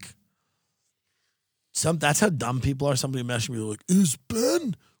next week. That's how dumb people are. Somebody messaged me like, is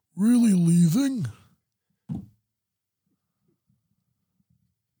Ben really leaving?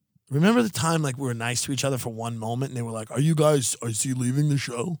 Remember the time we were nice to each other for one moment and they were like, is he leaving the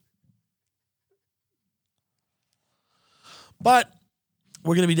show? But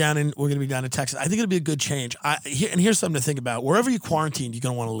we're gonna be down in Texas. I think it'll be a good change. Here's something to think about. Wherever you quarantine, you're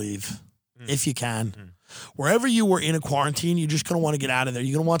gonna want to leave if you can. Wherever you were in a quarantine, you're just gonna want to get out of there.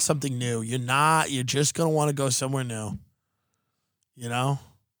 You're gonna want something new. You're just gonna want to go somewhere new.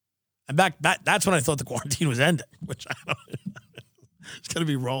 And that's when I thought the quarantine was ending, which I don't. It's gonna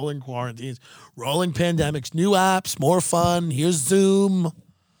be rolling quarantines, rolling pandemics, new apps, more fun. Here's Zoom.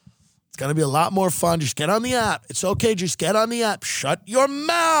 It's going to be a lot more fun. Just get on the app. It's okay. Just get on the app. Shut your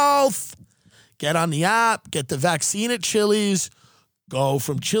mouth. Get on the app. Get the vaccine at Chili's. Go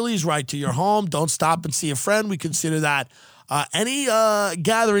from Chili's right to your home. Don't stop and see a friend. We consider that any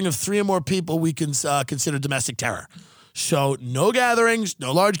gathering of 3 or more people, we can consider domestic terror. So no gatherings,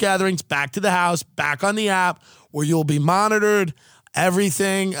 no large gatherings. Back to the house. Back on the app where you'll be monitored.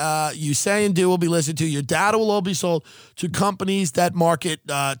 Everything you say and do will be listened to. Your data will all be sold to companies that market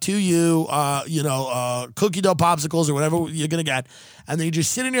to you, cookie dough popsicles or whatever you're going to get. And then you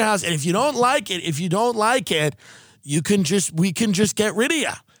just sit in your house. And if you don't like it, we can just get rid of you.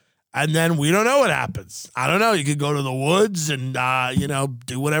 And then we don't know what happens. I don't know. You could go to the woods and,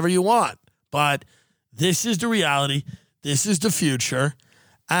 do whatever you want. But this is the reality. This is the future.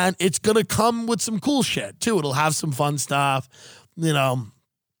 And it's going to come with some cool shit, too. It'll have some fun stuff.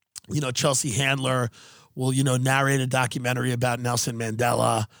 Chelsea Handler will, narrate a documentary about Nelson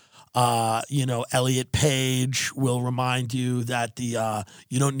Mandela. Elliot Page will remind you that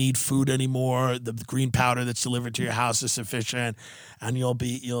you don't need food anymore. The green powder that's delivered to your house is sufficient, and you'll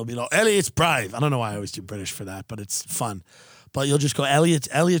be Elliot's brave. I don't know why I always do British for that, but it's fun. But you'll just go,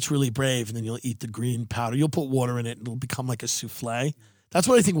 Elliot's really brave, and then you'll eat the green powder. You'll put water in it, and it'll become like a souffle. That's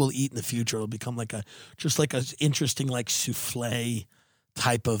what I think we'll eat in the future. It'll become like an interesting like souffle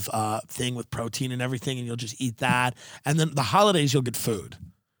type of thing with protein and everything, and you'll just eat that. And then the holidays, you'll get food.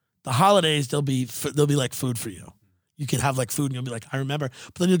 The holidays, they'll be like food for you. You can have like food, and you'll be like, I remember.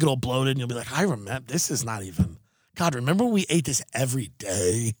 But then you'll get all bloated, and you'll be like, I remember. This is not even. God, remember when we ate this every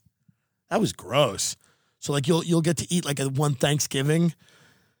day? That was gross. So like you'll get to eat like one Thanksgiving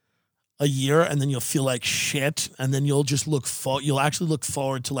a year, and then you'll feel like shit, and then you'll actually look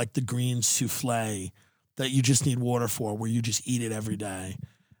forward to like the green souffle that you just need water for, where you just eat it every day.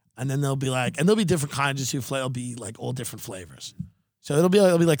 And then there'll be different kinds of souffle. It'll be like all different flavors. So it'll be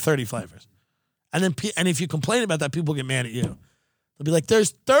like 30 flavors. And if you complain about that, people get mad at you. They'll be like,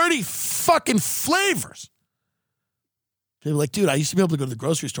 there's 30 fucking flavors. They'll be like, dude, I used to be able to go to the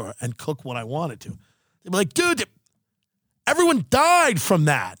grocery store and cook what I wanted to. They'll be like, dude, everyone died from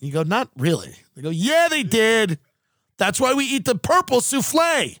that. And you go, not really. They go, yeah, they did. That's why we eat the purple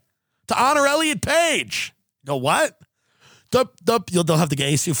souffle to honor Elliot Page. You go, what? They'll have the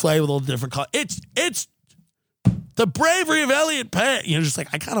gay souffle with all the different colors. It's the bravery of Elliot Page. You're just like,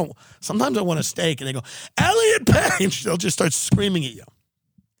 sometimes I want a steak. And they go, Elliot Page. They'll just start screaming at you.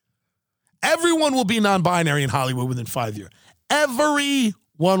 Everyone will be non-binary in Hollywood within 5 years. Everyone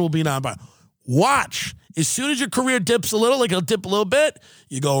will be non-binary. Watch. As soon as your career dips a little, like it'll dip a little bit,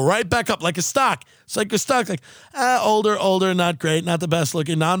 you go right back up like a stock. It's like a stock, like older, not great, not the best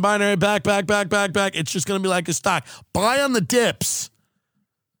looking, non-binary, back. It's just going to be like a stock. Buy on the dips.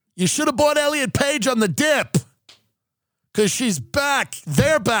 You should have bought Elliot Page on the dip because she's back.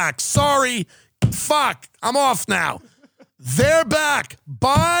 They're back. Sorry. Fuck. I'm off now. They're back.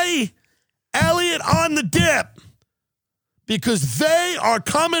 Buy Elliot on the dip. Because they are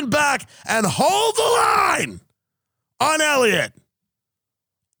coming back, and hold the line on Elliot.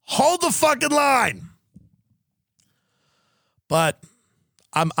 Hold the fucking line. But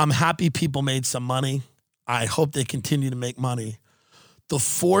I'm happy people made some money. I hope they continue to make money. The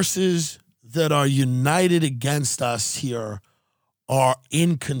forces that are united against us here are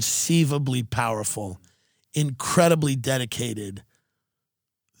inconceivably powerful, incredibly dedicated,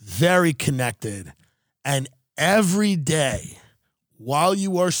 very connected, and every day, while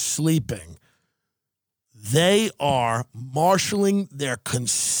you are sleeping, they are marshaling their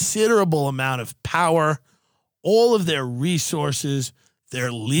considerable amount of power, all of their resources,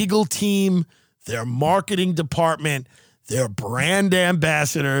 their legal team, their marketing department, their brand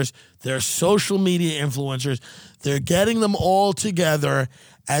ambassadors, their social media influencers. They're getting them all together,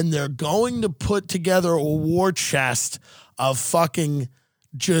 and they're going to put together a war chest of fucking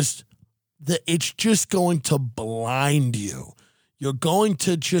just... it's just going to blind you. You're going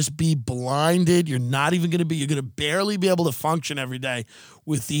to just be blinded. You're not even going to be, you're going to barely be able to function every day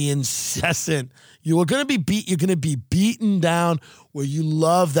with the incessant. You're going to be beaten down where you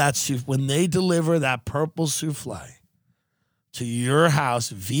love that soup. When they deliver that purple souffle to your house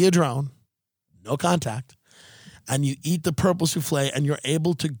via drone, no contact, and you eat the purple souffle and you're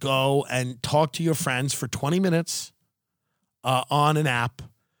able to go and talk to your friends for 20 minutes on an app.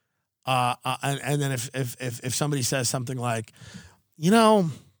 And then if somebody says something like,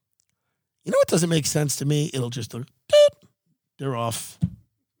 what doesn't make sense to me, it'll just go, doop, they're off.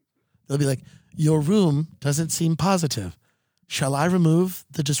 They'll be like, your room doesn't seem positive. Shall I remove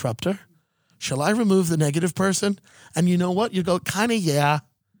the disruptor? Shall I remove the negative person? And you know what? You go, kind of, yeah.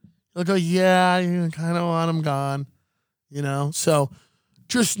 You'll go, yeah, you kind of want them gone. So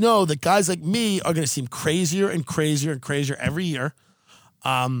just know that guys like me are going to seem crazier and crazier and crazier every year.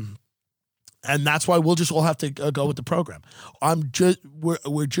 And that's why we'll just all have to go with the program. You're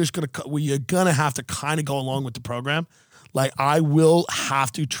gonna have to kind of go along with the program. Like I will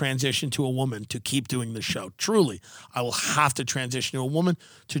have to transition to a woman to keep doing this show. Truly, I will have to transition to a woman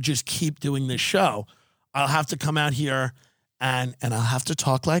to just keep doing this show. I'll have to come out here and I'll have to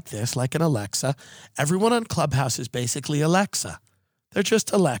talk like this, like an Alexa. Everyone on Clubhouse is basically Alexa. They're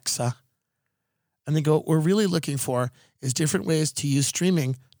just Alexa. And they go, what we're really looking for is different ways to use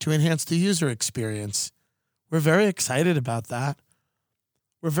streaming to enhance the user experience. We're very excited about that.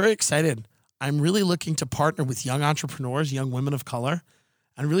 We're very excited. I'm really looking to partner with young entrepreneurs, young women of color,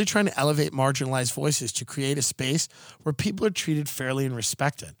 and really trying to elevate marginalized voices to create a space where people are treated fairly and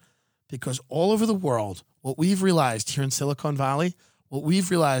respected. Because all over the world, what we've realized here in Silicon Valley, what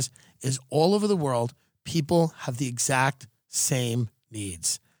we've realized is all over the world, people have the exact same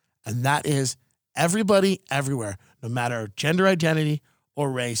needs. And that is everybody everywhere, no matter gender identity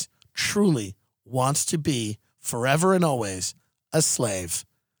or race, truly wants to be forever and always a slave.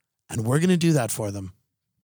 And we're going to do that for them.